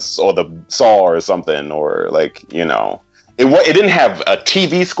the saw or something, or like it didn't have a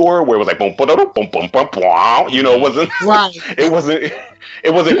TV score where it was like boom boom boom boom boom wow. It wasn't right.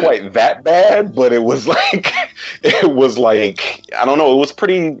 It wasn't quite that bad, but it was like I don't know. It was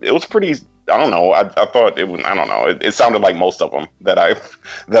pretty. I don't know. I thought it was. I don't know. It sounded like most of them that I'm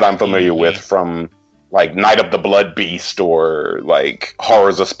familiar with, from like Night of the Blood Beast or like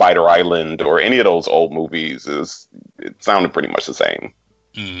Horrors of Spider Island or any of those old movies. It sounded pretty much the same.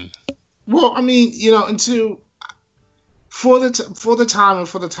 Well, I mean, for the time and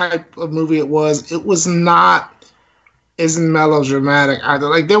for the type of movie it was not as melodramatic either.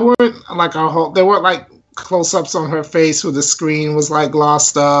 Like, there weren't like close-ups on her face where the screen was like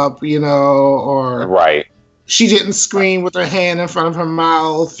glossed up, or right. She didn't scream with her hand in front of her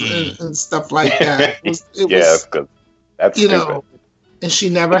mouth and stuff like that. It was good. That's stupid. And she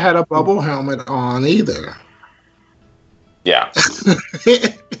never had a bubble helmet on either. Yeah.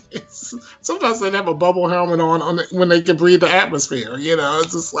 Sometimes they have a bubble helmet on when they can breathe the atmosphere.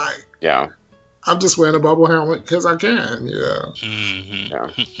 It's just like, I'm just wearing a bubble helmet because I can. Yeah.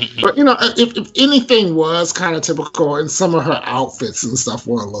 But if anything was kind of typical, and some of her outfits and stuff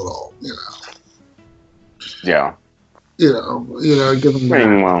were a little, Yeah. Give them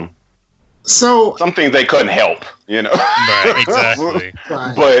that. Well, so some things they couldn't help, Right, exactly.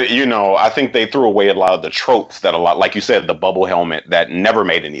 Right. But I think they threw away a lot of the tropes like you said, the bubble helmet, that never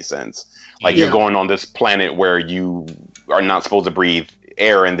made any sense. Like, you're going on this planet where you are not supposed to breathe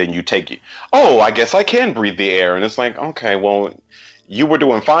air, and then I guess I can breathe the air, and it's like, okay, well, you were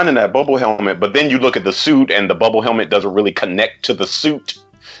doing fine in that bubble helmet, but then you look at the suit, and the bubble helmet doesn't really connect to the suit.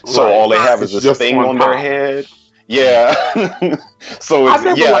 So all they have is this thing on their head. Yeah. So I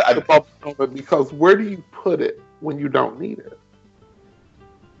never liked the bubble helmet, because where do you put it when you don't need it?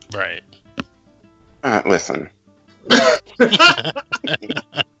 Right. Listen.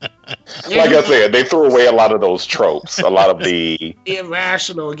 Like I said, they threw away a lot of those tropes. A lot of the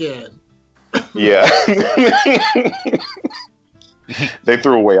irrational again. Yeah. They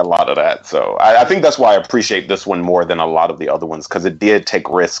threw away a lot of that. So I think that's why I appreciate this one more than a lot of the other ones, because it did take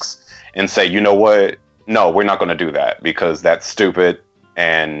risks and say, you know what? No, we're not going to do that because that's stupid.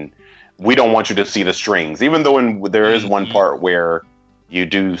 And we don't want you to see the strings, even though there is one part where you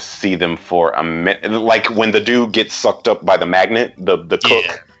do see them for a minute, like when the dude gets sucked up by the magnet, the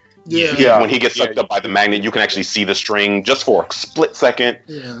cook. Yeah. When he gets sucked up by the magnet, you can actually see the string just for a split second.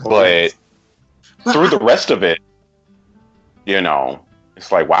 Yeah. But through the rest of it, you know,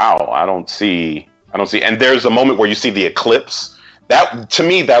 it's like, wow, I don't see. And there's a moment where you see the eclipse. That, to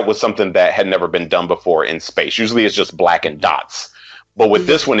me, that was something that had never been done before in space. Usually it's just black and dots. But with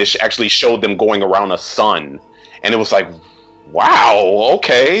this one, it actually showed them going around a sun. And it was like, wow,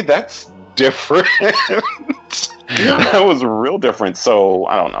 okay, that's different. That was real different. So,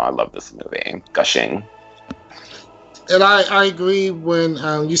 I don't know. I love this movie. Gushing. And I agree when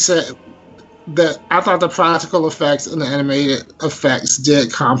you said that I thought the practical effects and the animated effects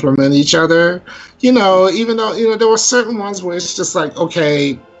did complement each other. You know, even though, you know, there were certain ones where it's just like,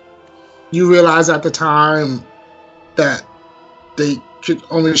 okay, you realize at the time that they could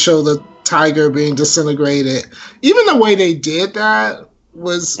only show the tiger being disintegrated. Even the way they did that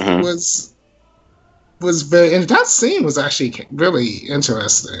was very, and that scene was actually really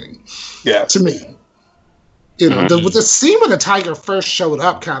interesting. Yeah, to me. You know, the scene when the tiger first showed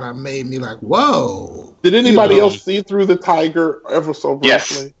up kind of made me like, whoa. Did anybody else see through the tiger ever so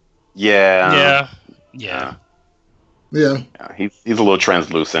briefly? Yes. Yeah. He's a little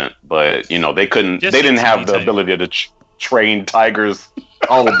translucent, but you know, they didn't have the ability to train tigers.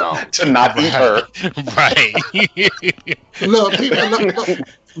 Oh no, to not eat her. Right. Look, people,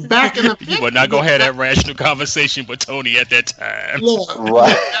 back in the 50s, you would not go have that rational conversation with Tony at that time. Look,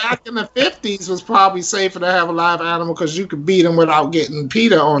 back in the 50s was probably safer to have a live animal because you could beat them without getting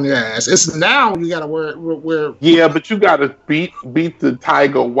PETA on your ass. It's now you got to wear. Yeah, but you got to beat the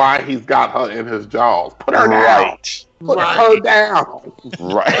tiger while he's got her in his jaws. Put her down. Put her down.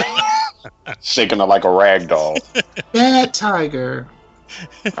 Right. Shaking her like a rag doll. Bad tiger.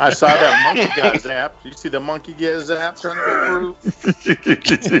 I saw that monkey got zapped. You see the monkey get zapped trying to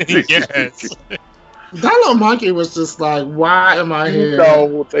get through? Yes. That little monkey was just like, why am I here?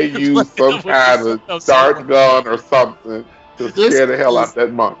 No, they used some kind of dart gun or something to scare the hell out of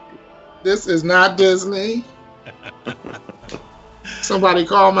that monkey. This is not Disney. Somebody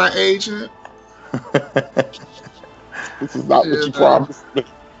call my agent. This is not what you promised me.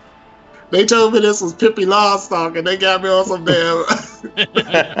 They told me this was Pippi Longstocking, and they got me on some damn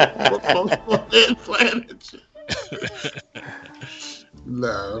planet.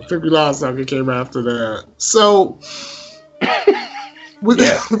 No, Pippi Longstocking came after that. So we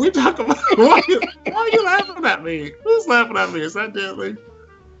talk about why are you laughing at me? Who's laughing at me? Is that Disney?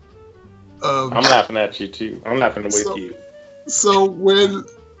 I'm laughing at you too. I'm laughing with you. So when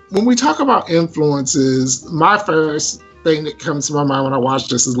we talk about influences, my first thing that comes to my mind when I watch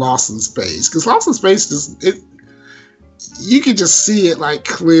this is Lost in Space, because Lost in Space you can just see it like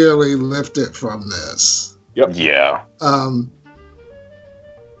clearly lifted from this. Yep. Yeah.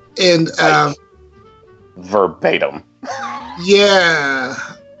 Verbatim. Yeah.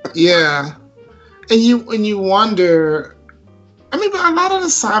 And you wonder. I mean, but a lot of the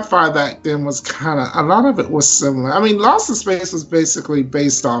sci-fi back then was a lot of it was similar. I mean, Lost in Space was basically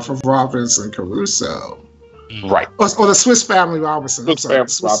based off of Robinson Crusoe. Right. Or the Swiss Family Robinson.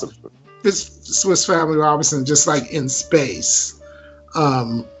 Swiss Family Robinson, just like in space.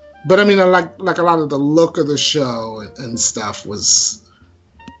 But I mean, like a lot of the look of the show and stuff was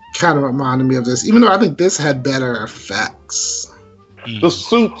kind of reminded me of this, even though I think this had better effects. The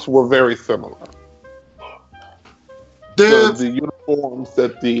suits were very similar. The uniforms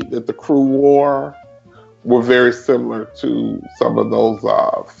that the crew wore were very similar to some of those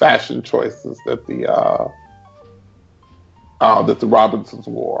fashion choices that the Robinsons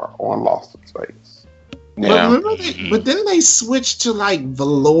wore on Lost in Space. Yeah. But then they switched to like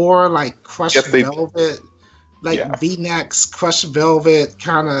velour, like crushed velvet, like V-necks, crushed velvet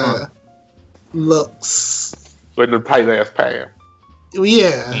kind of looks. Like the tight ass pants.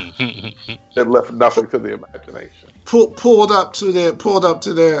 Yeah. That left nothing to the imagination. Pulled up to their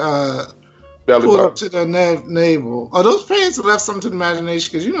navel. Oh, those pants left something to the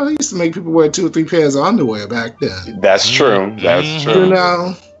imagination, because they used to make people wear 2 or 3 pairs of underwear back then. That's true. That's true.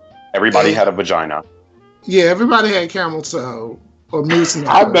 Everybody had a vagina. Yeah, everybody had camel toe or moose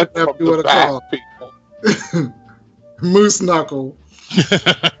knuckle. I bet whatever you want to call it. Moose knuckle.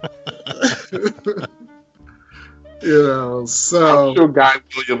 So I'm sure Guy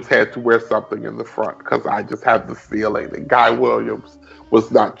Williams had to wear something in the front, because I just have the feeling that Guy Williams was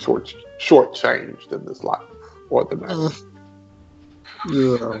not shortchanged in this life or the next.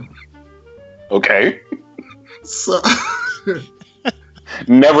 Yeah. Okay. So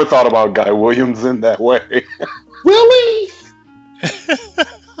never thought about Guy Williams in that way. Really?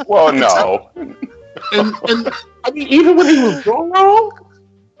 Well, no. And I mean, even when he was Zorro?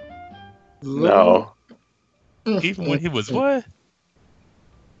 No. Even when he was what?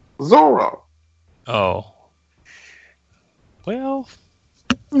 Zorro. Oh. Well.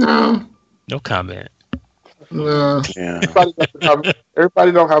 No. No comment. No. Yeah.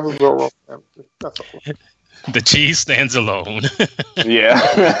 Everybody don't have a Zorro family. That's okay. The cheese stands alone. Yeah.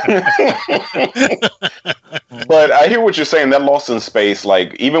 But I hear what you're saying. That Lost in Space,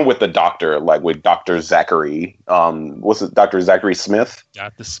 like even with the doctor, like with Dr. Zachary, what's it, Dr. Zachary Smith?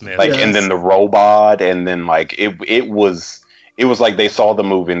 Dr. Smith. Like, and then the robot, and then like it was like they saw the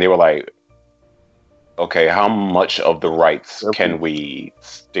movie and they were like, okay, how much of the rights can we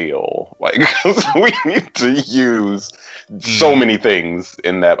steal? Like, we need to use so many things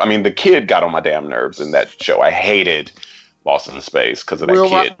in that. I mean, the kid got on my damn nerves in that show. I hated Lost in Space because of that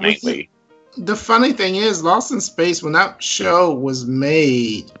kid mainly. The funny thing is, Lost in Space, when that show was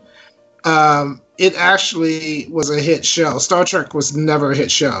made, it actually was a hit show. Star Trek was never a hit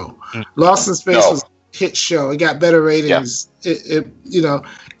show. Lost in Space was a hit show. It got better ratings. Yeah.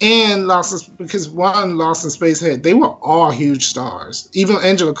 And Lost in Space they were all huge stars. Even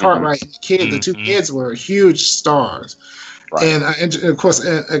Angela Cartwright and the kid, the two kids were huge stars. Right. And of course,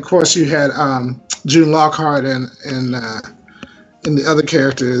 you had June Lockhart and the other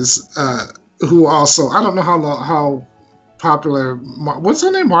characters who also, I don't know how popular. What's her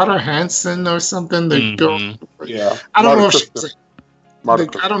name? Marta Hanson or something. The girl. Yeah. I don't know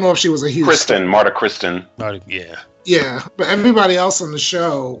if she was a huge. Marta Kristen. Yeah. Yeah, but everybody else on the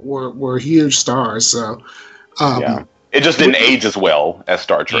show were huge stars. So, it just didn't age as well as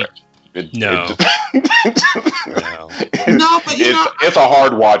Star Trek. No, but it's a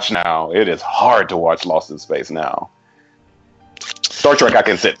hard watch now. It is hard to watch Lost in Space now. Star Trek I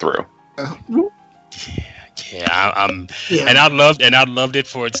can sit through. And I loved it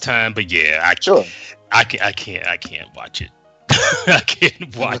for its time. But I can't watch it. I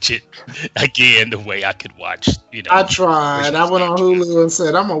can't watch it again the way I could watch, I tried. I went on Hulu and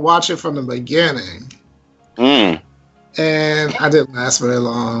said, I'm going to watch it from the beginning. And I didn't last very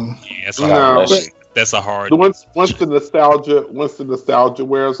long. Yeah, that's a hard... Once the nostalgia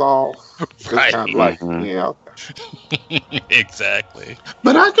wears off, right. It's kind of like, Exactly.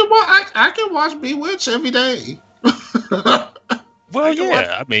 But I can watch Bewitched every day. Well,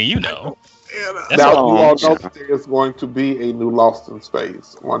 I mean, Now, you all know that there is going to be a new Lost in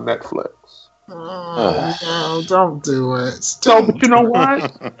Space on Netflix. No, don't do it. But you know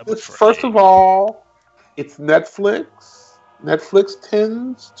what? First of all, it's Netflix. Netflix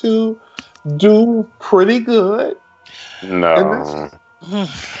tends to do pretty good. No.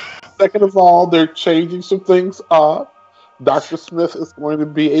 Second of all, they're changing some things up. Dr. Smith is going to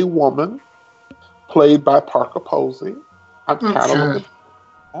be a woman, played by Parker Posey. I'm kind of looking.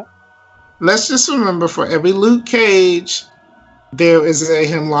 Let's just remember, for every Luke Cage, there is a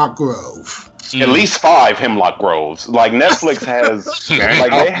Hemlock Grove. At least 5 Hemlock Groves. Like Netflix has, like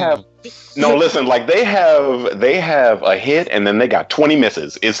they have. No, listen. Like they have a hit, and then they got 20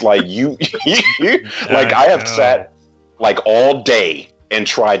 misses. It's like like I have sat like all day and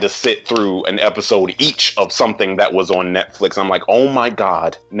tried to sit through an episode each of something that was on Netflix. I'm like, oh my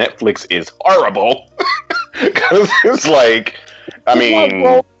god, Netflix is horrible. Because it's like, I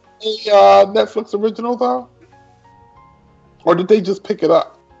mean. A Netflix original though, or did they just pick it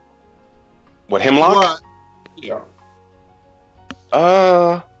up? What, Hemlock? Yeah.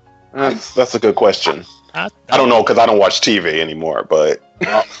 That's a good question. I don't know because I don't watch TV anymore. But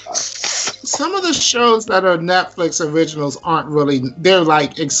some of the shows that are Netflix originals aren't really. They're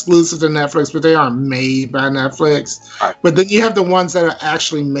like exclusive to Netflix, but they aren't made by Netflix. Right. But then you have the ones that are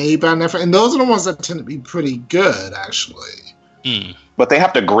actually made by Netflix, and those are the ones that tend to be pretty good, actually. But they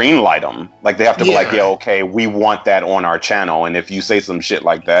have to greenlight them. Like they have to be like, okay, we want that on our channel. And if you say some shit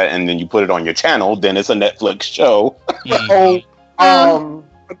like that, and then you put it on your channel, then it's a Netflix show.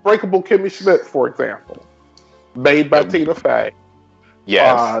 Unbreakable Kimmy Schmidt, for example, made by Tina Fey.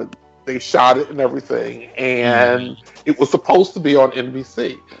 Yes. They shot it and everything, and it was supposed to be on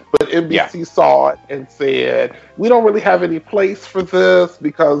NBC. But NBC saw it and said, we don't really have any place for this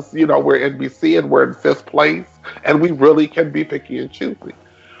because, we're NBC and we're in 5th place, and we really can be picky and choosy.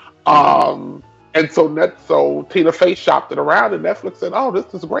 And so Tina Fey shopped it around, and Netflix said, oh,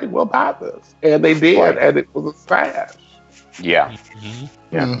 this is great, we'll buy this. And they did, and it was a smash. Yeah.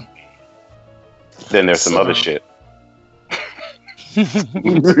 Yeah. Then there's some other shit. I'm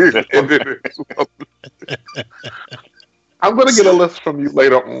going to get a list from you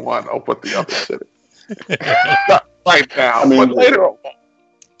later on of what the other shit is. Not right now, but later on.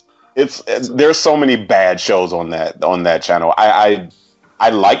 There's so many bad shows on that channel. I I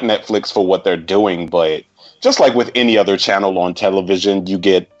like Netflix for what they're doing, but just like with any other channel on television, you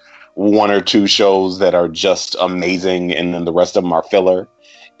get one or two shows that are just amazing, and then the rest of them are filler.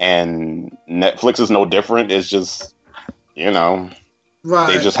 And Netflix is no different. It's just, you know,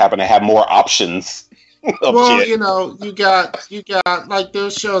 right. They just happen to have more options. Well, shit. you know, you got like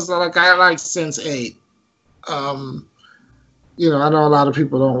those shows that like I like Sense8. You know, I know a lot of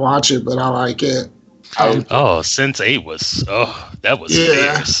people don't watch it, but I like it. Sense8 was that was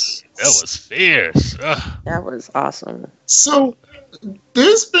fierce. That was fierce. That was awesome. So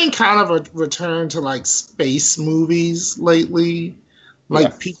there's been kind of a return to like space movies lately.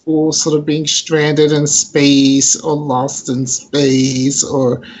 Like people sort of being stranded in space or lost in space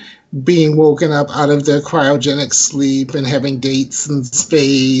or being woken up out of their cryogenic sleep and having dates in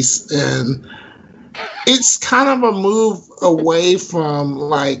space. And it's kind of a move away from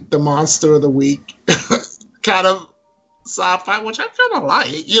like the monster of the week kind of sci-fi, which I kind of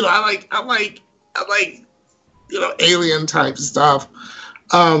like. You know, I like, you know, alien type stuff.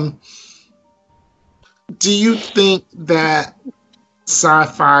 Do you think that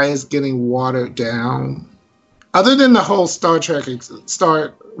sci-fi is getting watered down, other than the whole Star Trek,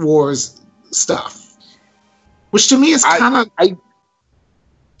 Star Wars stuff, which to me is kind of?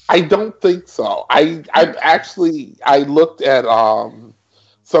 I don't think so. I looked at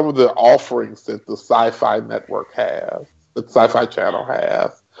some of the offerings that the Sci-Fi Network has, the Sci-Fi Channel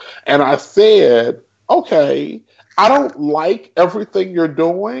has, and I said, okay, I don't like everything you're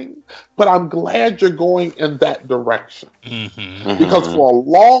doing, but I'm glad you're going in that direction. Mm-hmm. Because for a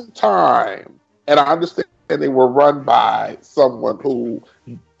long time, and I understand they were run by someone who,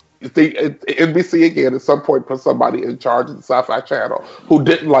 NBC again at some point put somebody in charge of the Sci-Fi Channel who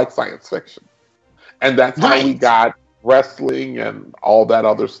didn't like science fiction. And that's how we got wrestling and all that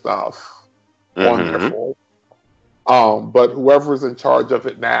other stuff wonderful. But whoever's in charge of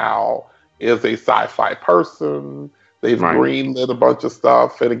it now is a sci-fi person. They've greenlit a bunch of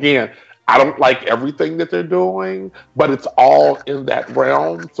stuff. And again, I don't like everything that they're doing, but it's all in that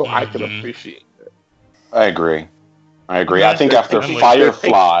realm, so I can appreciate it. I agree. I think after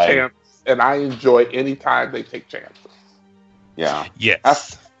Firefly... And I enjoy any time they take chances. Yeah.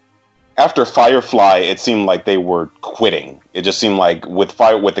 Yes. After Firefly, it seemed like they were quitting. It just seemed like with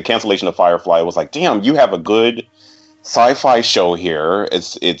the cancellation of Firefly, it was like, damn, you have a good sci-fi show here.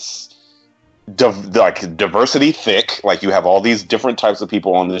 It's like diversity thick. Like you have all these different types of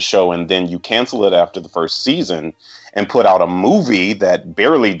people on this show, and then you cancel it after the first season and put out a movie that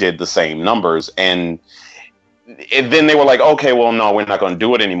barely did the same numbers. And then they were like, okay, well, no, we're not going to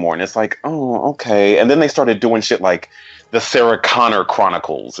do it anymore. And it's like, oh, okay. And then they started doing shit like the Sarah Connor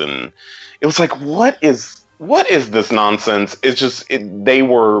Chronicles, and it was like, what is this nonsense? It's just they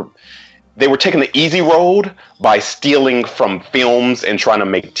were taking the easy road by stealing from films and trying to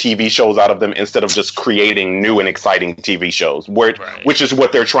make TV shows out of them instead of just creating new and exciting TV shows, which is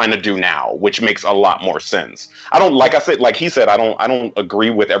what they're trying to do now, which makes a lot more sense. I don't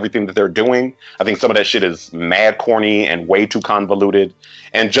agree with everything that they're doing. I think some of that shit is mad corny and way too convoluted,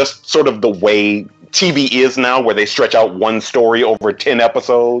 and just sort of the way TV is now, where they stretch out one story over 10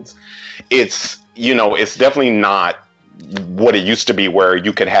 episodes. It's definitely not what it used to be, where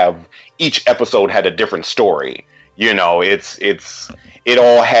you could have each episode had a different story. It all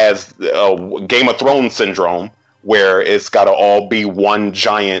has Game of Thrones syndrome, where it's got to all be one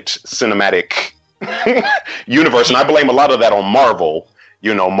giant cinematic universe. And I blame a lot of that on Marvel.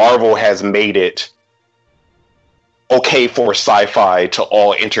 Marvel has made it okay for sci-fi to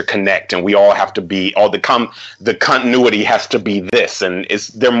all interconnect, and we all have to be the continuity has to be this, and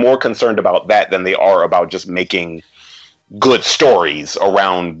they're more concerned about that than they are about just making good stories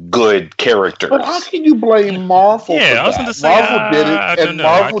around good characters. But how can you blame Marvel? Yeah, I was going to say Marvel did it, and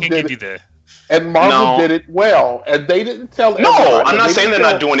Marvel did it. And Marvel did it well, and they didn't tell everybody. No, I'm not saying they're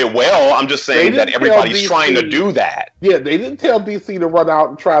not doing it well. I'm just saying that everybody's trying to do that. Yeah, they didn't tell DC to run out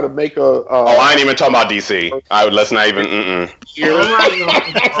and try to make a. I ain't even talking about DC. Let's not even.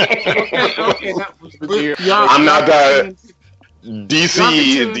 I'm not gonna.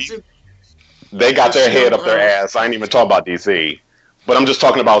 DC. They got their head up their ass. I ain't even talking about DC, but I'm just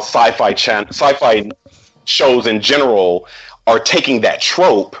talking about sci-fi shows in general are taking that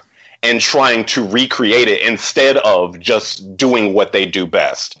trope and trying to recreate it instead of just doing what they do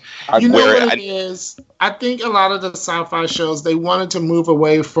best. You know what it is? I think a lot of the sci-fi shows, they wanted to move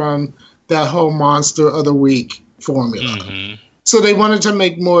away from that whole monster of the week formula. Mm-hmm. So they wanted to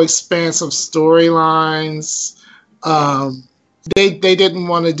make more expansive storylines. They didn't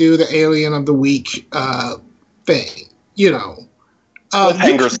want to do the Alien of the Week thing,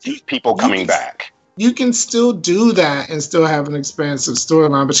 Cliffhangers keep people coming back. you can still do that and still have an expansive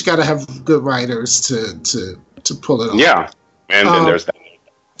storyline, but you got to have good writers to pull it off. Yeah, and then there's that.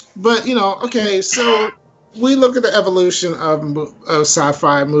 But okay, so we look at the evolution of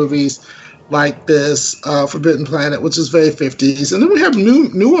sci-fi movies like this, Forbidden Planet, which is very 50s, and then we have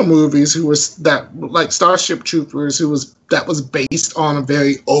newer movies like Starship Troopers, that was based on a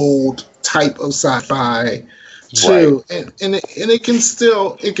very old type of sci-fi too, right. and it can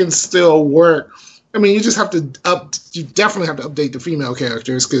still work. I mean, you just have to you definitely have to update the female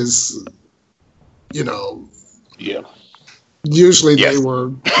characters because usually they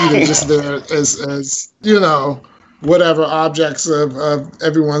were either just there as whatever objects of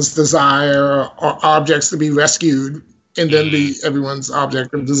everyone's desire or objects to be rescued and then be everyone's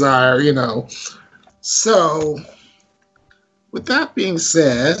object of desire, So, with that being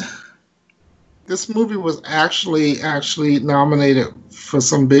said, this movie was actually nominated for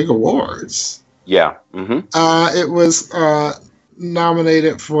some big awards. Yeah. Mm-hmm. It was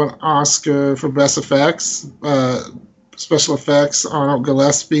nominated for an Oscar for Best Effects, Special Effects, Arnold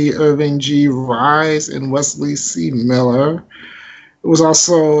Gillespie, Irving G. Rice, and Wesley C. Miller. It was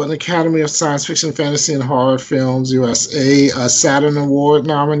also an Academy of Science Fiction, Fantasy, and Horror Films USA, a Saturn Award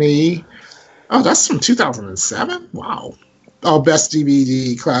nominee. Oh, that's from 2007? Wow. Best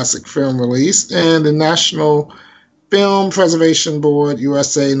DVD Classic Film Release. And the National Film Preservation Board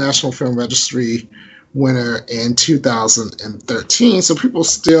USA National Film Registry winner in 2013. So people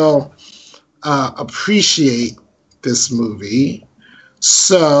still appreciate this movie.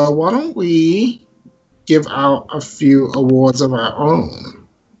 So why don't we give out a few awards of our own?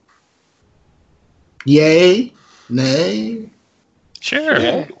 Yay? Nay? Sure.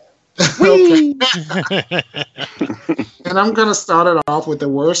 Yeah. Okay. And I'm going to start it off with the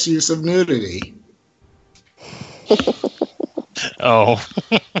worst use of nudity. Oh.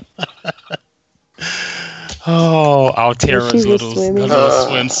 Altera's little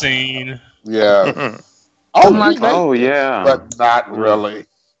swim scene. Yeah. Yeah. But not really.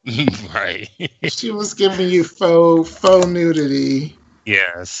 Right. She was giving you faux nudity.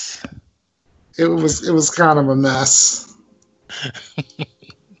 Yes. It was kind of a mess.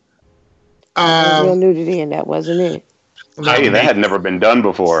 Real nudity in that, wasn't it? Hey, that had never been done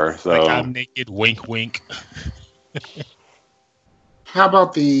before. So like I'm naked, wink, wink. How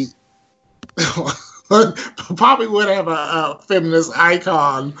about the? Probably would have a feminist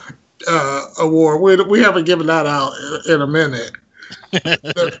icon award. We haven't given that out in a minute.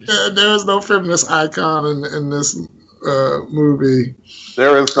 There is no feminist icon in this movie.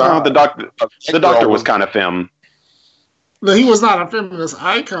 There is the doctor. The doctor was kind of femme. No, he was not a feminist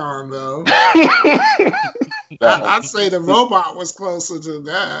icon, though. I'd say the robot was closer to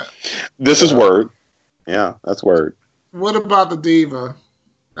that. This is word. Yeah, that's word. What about the diva?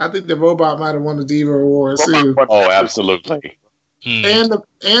 I think the robot might have won the diva award too. Oh, absolutely. And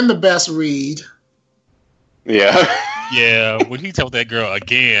the best read. Yeah. Yeah, when he told that girl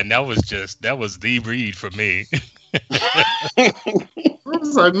again, that was the read for me. I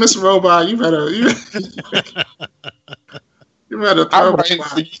was like, Miss Robot, you better throw Robot.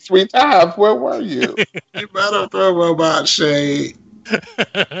 3 times. Where were you? You better throw Robot shade.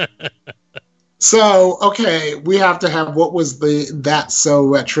 So, okay, we have to have what was the That's So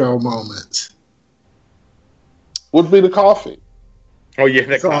Retro moment. Would be the coffee. Oh yeah,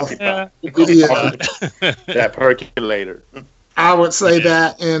 that coffee pot. Yeah. That percolator. I would say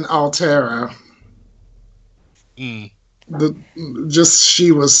that in Altera. Mm.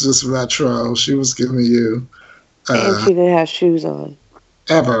 She was just retro. She was giving you. And she didn't have shoes on.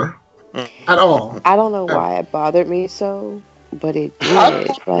 Ever. At all. I don't know why it bothered me so, but it did. I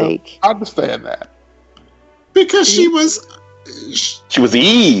understand that. Because she was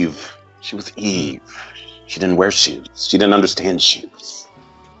Eve. She was Eve. She didn't wear shoes. She didn't understand shoes.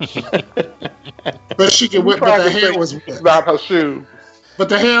 But she could whip, but the hair was wet. Not her shoe. But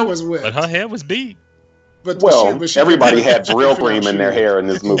the hair was wet. But her hair was beat. But everybody had Brill cream in their hair in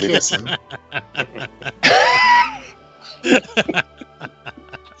this movie.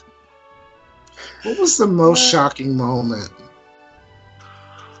 What was the most shocking moment?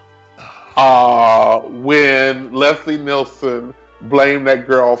 When Leslie Nielsen blamed that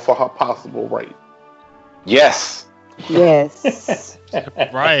girl for her possible rape. Yes. Yes.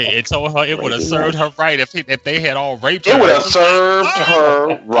 Right. It told her it would have served her right if they had all raped her. It would have served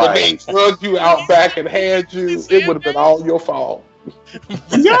her right. If they drugged you out back and had you, it would have been all your fault.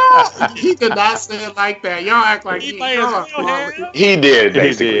 Y'all, he did not say it like that. Y'all act like he did. He did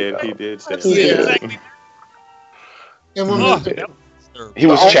say that. Yeah. And he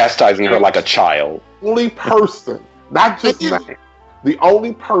was chastising her like a child. Only person, not just man, the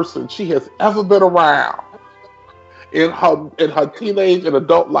only person she has ever been around in her teenage and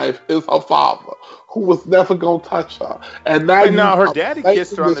adult life is her father, who was never gonna touch her. And now her daddy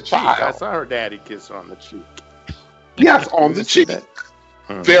kissed her on the cheek. I saw her daddy kiss her on the cheek. Yes, on the cheek.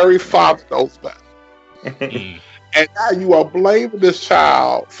 Very father knows better. And now you are blaming this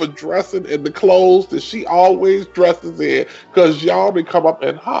child for dressing in the clothes that she always dresses in because y'all didn't come up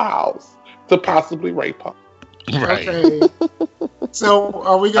in her house to possibly rape her. Right. Okay. So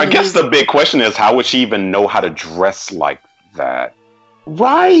are we gonna I guess the big question is, how would she even know how to dress like that?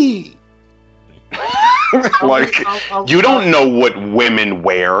 Right. Like, you don't know what women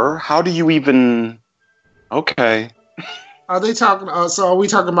wear. How do you even... Okay. Are they talking? So are we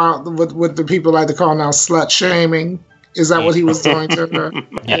talking about what the people like to call now slut shaming? Is that what he was doing to her?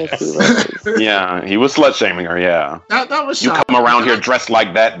 Yes. Yeah, he was slut shaming her. Yeah. That was you shocking. come around here dressed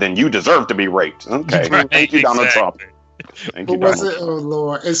like that, then you deserve to be raped. Okay. Right, Thank you, Donald Trump. Thank you, Was Donald it? Trump. Oh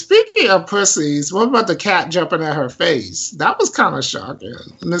Lord! And speaking of pussies, what about the cat jumping at her face? That was kind of shocking.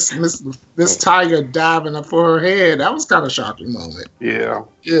 This tiger diving up for her head. That was kind of shocking moment. Yeah.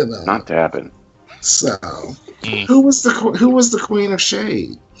 You know. Not dabbing. So, who was the Queen of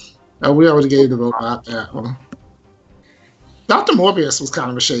Shade? Oh, we already gave the vote about that one. Dr. Morbius was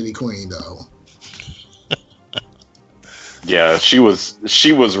kind of a shady queen, though. Yeah, she was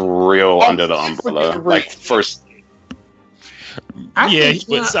real under the umbrella. Like first. He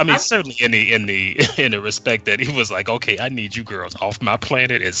was. I mean, certainly in the respect that he was like, okay, I need you girls off my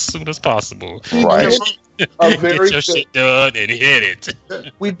planet as soon as possible. Right. Get your shit done and hit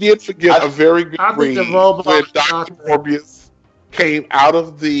it. We did forget a very good read when Dr. Morbius came out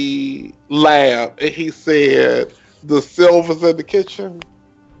of the lab and he said, "The silver's in the kitchen."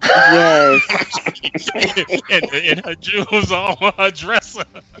 Yes. and her jewels on her dresser.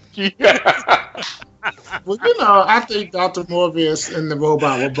 Yeah. Well, you know, I think Dr. Morbius and the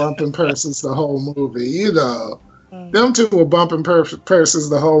robot were bumping purses the whole movie. You know, them two were bumping purses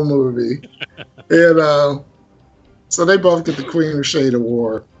the whole movie. You know, so they both get the Queen of Shade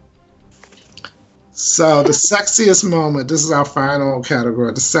Award. So the sexiest moment. This is our final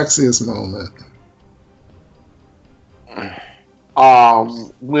category. The sexiest moment.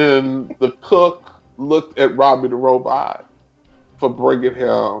 When the cook looked at Robbie the robot for bringing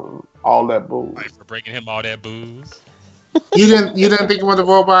him all that booze. Right, for bringing him all that booze. You didn't think when the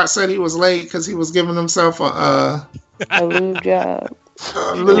robot said he was late because he was giving himself a lube job.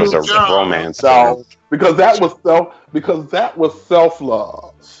 It was a romance. So, because that was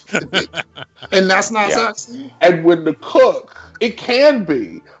self-love. And that's not sexy. And when the cook, it can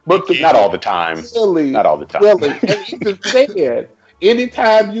be, but not all the time. Really, not all the time. Really, and even said,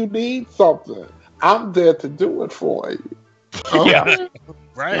 anytime you need something, I'm there to do it for you. Yeah.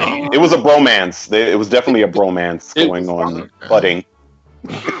 Right. It was a bromance. It was definitely a bromance going on, budding.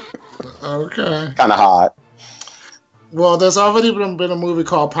 Okay. Kind of hot. Well, there's already been a movie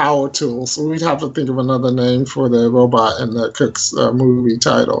called Power Tools, so we'd have to think of another name for the robot in the Cook's movie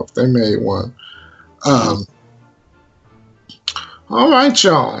title if they made one. All right,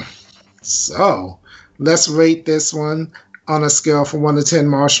 y'all. So let's rate this one on a scale from 1 to 10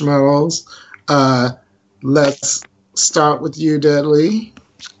 marshmallows. Let's start with you, Deadly.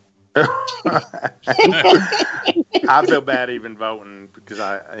 I feel bad even voting because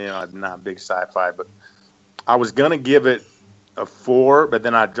I'm not a big sci-fi, but I was gonna give it a 4, but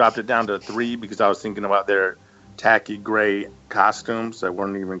then I dropped it down to a 3 because I was thinking about their tacky gray costumes that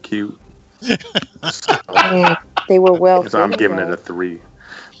weren't even cute. They were well. So I'm giving it a 3.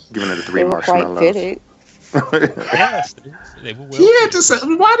 Giving it a 3 marshmallows. Quite fitted. Yes, they were well. He had to say,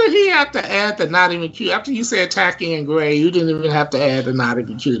 why did he have to add the not even cute? After you said tacky and gray, you didn't even have to add the not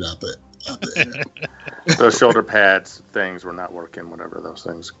even cute up there. Those shoulder pads things were not working, whatever those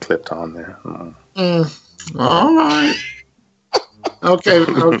things clipped on there. All right. Okay,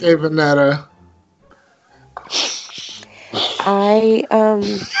 Vanetta.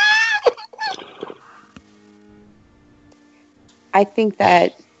 I think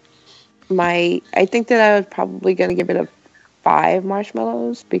that I was probably going to give it a 5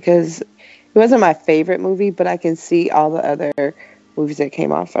 marshmallows because it wasn't my favorite movie, but I can see all the other movies that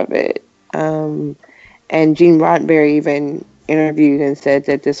came off of it. And Gene Roddenberry even interviewed and said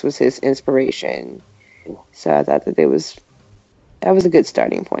that this was his inspiration. So I thought that that was a good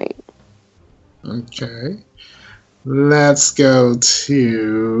starting point. Okay. Let's go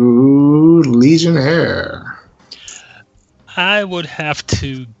to Legionnaire. I would have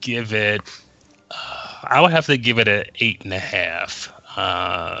to give it. I would have to give it an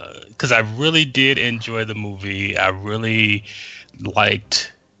 8.5 because I really did enjoy the movie. I really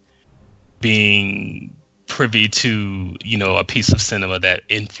liked being privy to, a piece of cinema that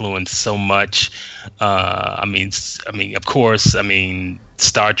influenced so much. I mean, of course,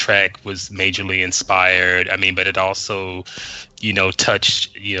 Star Trek was majorly inspired. But it also,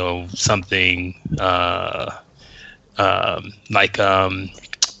 touched, something like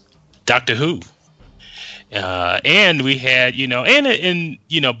Doctor Who. And we had,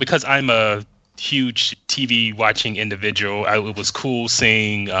 because I'm a huge TV watching individual, it was cool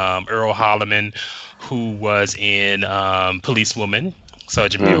seeing Earl Holliman, who was in Policewoman,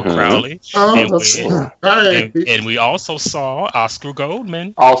 Sergeant Bill Crowley. And we also saw Oscar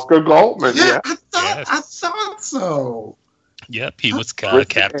Goldman. Yeah. I thought so. Yep, he was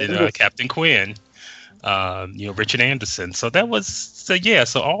Captain Quinn. Richard Anderson. So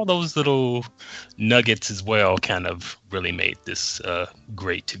all those little nuggets as well kind of really made this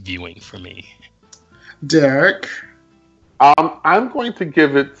great viewing for me. Derek? I'm going to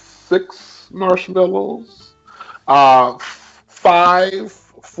give it 6 marshmallows. 5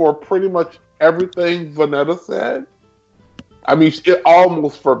 for pretty much everything Vanetta said. It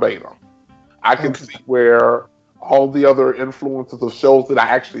almost verbatim. I can see where all the other influences of shows that I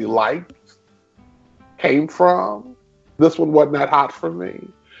actually liked came from. This one wasn't that hot for me.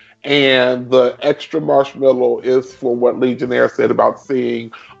 And the extra marshmallow is for what Legionnaire said about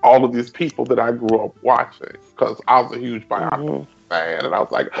seeing all of these people that I grew up watching. Because I was a huge biography fan. And I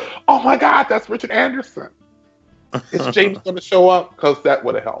was like, oh my God, that's Richard Anderson. Is James going to show up? Because that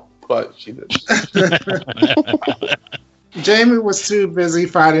would have helped. But she didn't. Jamie was too busy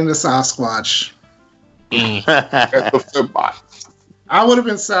fighting the Sasquatch. I would have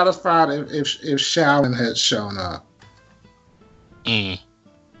been satisfied if Shaolin had shown up.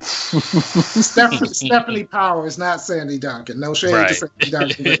 Stephanie Powers, not Sandy Duncan. No shade to Sandy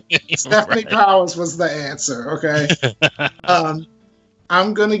Duncan. Stephanie Powers was the answer. Okay.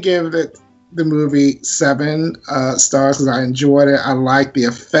 I'm gonna give the movie 7 stars because I enjoyed it. I liked the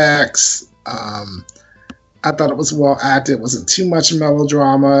effects. I thought it was well acted. It wasn't too much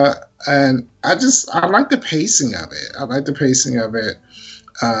melodrama, and I like the pacing of it.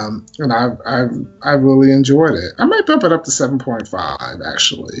 And I really enjoyed it. I might bump it up to 7.5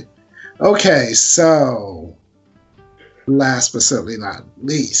 actually. Okay, so last but certainly not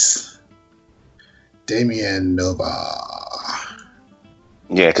least, Damien Nova.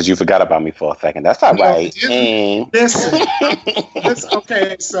 Yeah, because you forgot about me for a second. That's all right. Listen.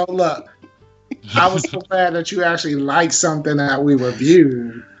 Okay, so look, I was so glad that you actually liked something that we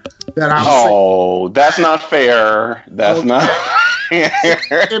reviewed. That's not fair. That's not.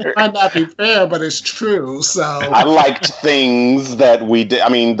 It might not be fair, but it's true. So I liked things that we did.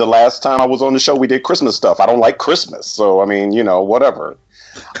 The last time I was on the show, we did Christmas stuff. I don't like Christmas, so whatever.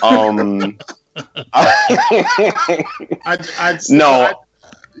 I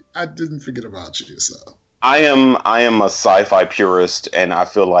didn't forget about you. So I am a sci-fi purist, and I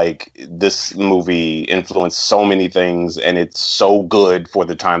feel like this movie influenced so many things, and it's so good for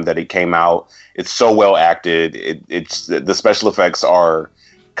the time that it came out. It's so well acted. It's the special effects are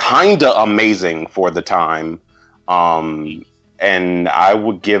kind of amazing for the time, and I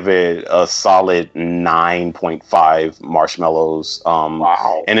would give it a solid 9.5 marshmallows.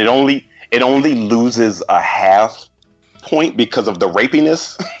 Wow! And it only loses a half point because of the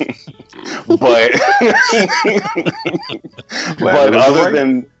rapiness. but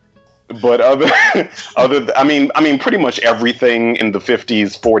pretty much everything in the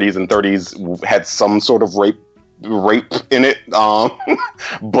 50s, 40s, and 30s had some sort of rape in it. But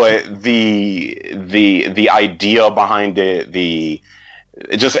the idea behind it,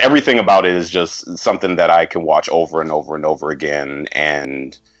 just everything about it is just something that I can watch over and over and over again.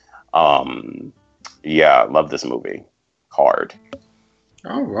 And love this movie hard.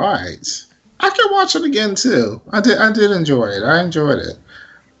 All right. I can watch it again too. I did enjoy it. I enjoyed it.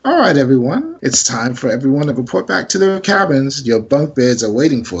 All right, everyone. It's time for everyone to report back to their cabins. Your bunk beds are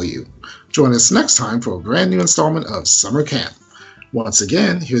waiting for you. Join us next time for a brand new installment of Summer Camp. Once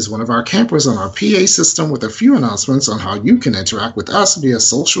again, here's one of our campers on our PA system with a few announcements on how you can interact with us via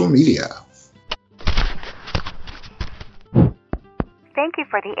social media. Thank you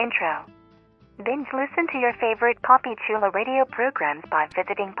for the intro. Binge listen to your favorite Papi Chulo Radio programs by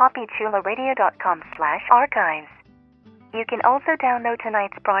visiting PapiChuloRadio.com/archives. You can also download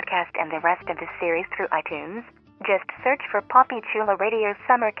tonight's broadcast and the rest of the series through iTunes. Just search for Papi Chulo Radio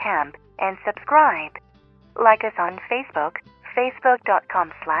Summer Camp and subscribe. Like us on Facebook,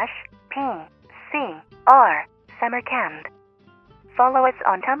 facebook.com/PCR Summer Camp. Follow us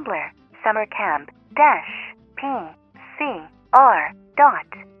on Tumblr,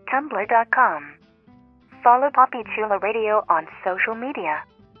 summercamp-pcr.tumblr.com. Follow Papi Chulo Radio on social media.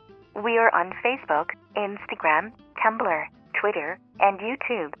 We are on Facebook, Instagram, Tumblr, Twitter, and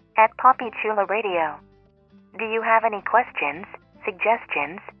YouTube at Poppy Chula Radio. Do you have any questions,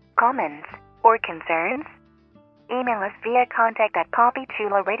 suggestions, comments, or concerns? Email us via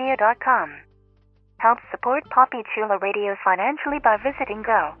contact@poppychularadio.com. Help support Poppy Chula Radio financially by visiting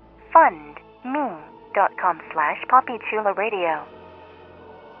GoFundMe.com/PoppyChulaRadio.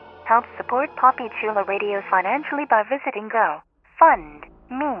 Help support Poppy Chula Radio financially by visiting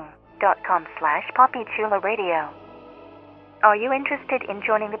GoFundMe.com/PoppyChulaRadio. Are you interested in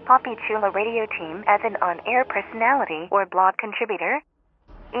joining the Poppy Chula Radio team as an on-air personality or blog contributor?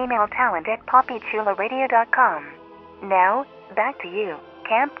 Email talent@poppychularadio.com. Now, back to you,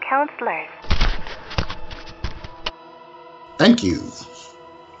 camp counselors. Thank you.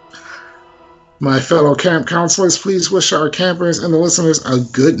 My fellow camp counselors, please wish our campers and the listeners a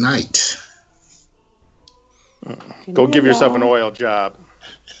good night. Go give yourself an oil job.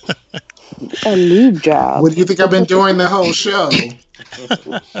 A lube job. What do you think I've been doing the whole show?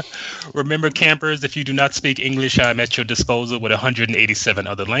 Remember, campers, if you do not speak English, I am at your disposal with 187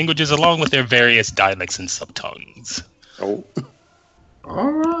 other languages, along with their various dialects and subtongues. Oh.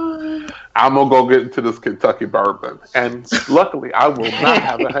 All right. I'm going to go get into this Kentucky bourbon. And luckily, I will not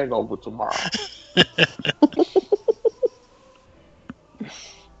have a hangover tomorrow.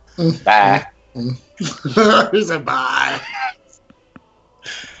 Bye. He said bye.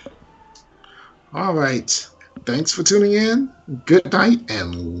 All right. Thanks for tuning in. Good night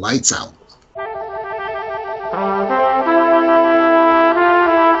and lights out.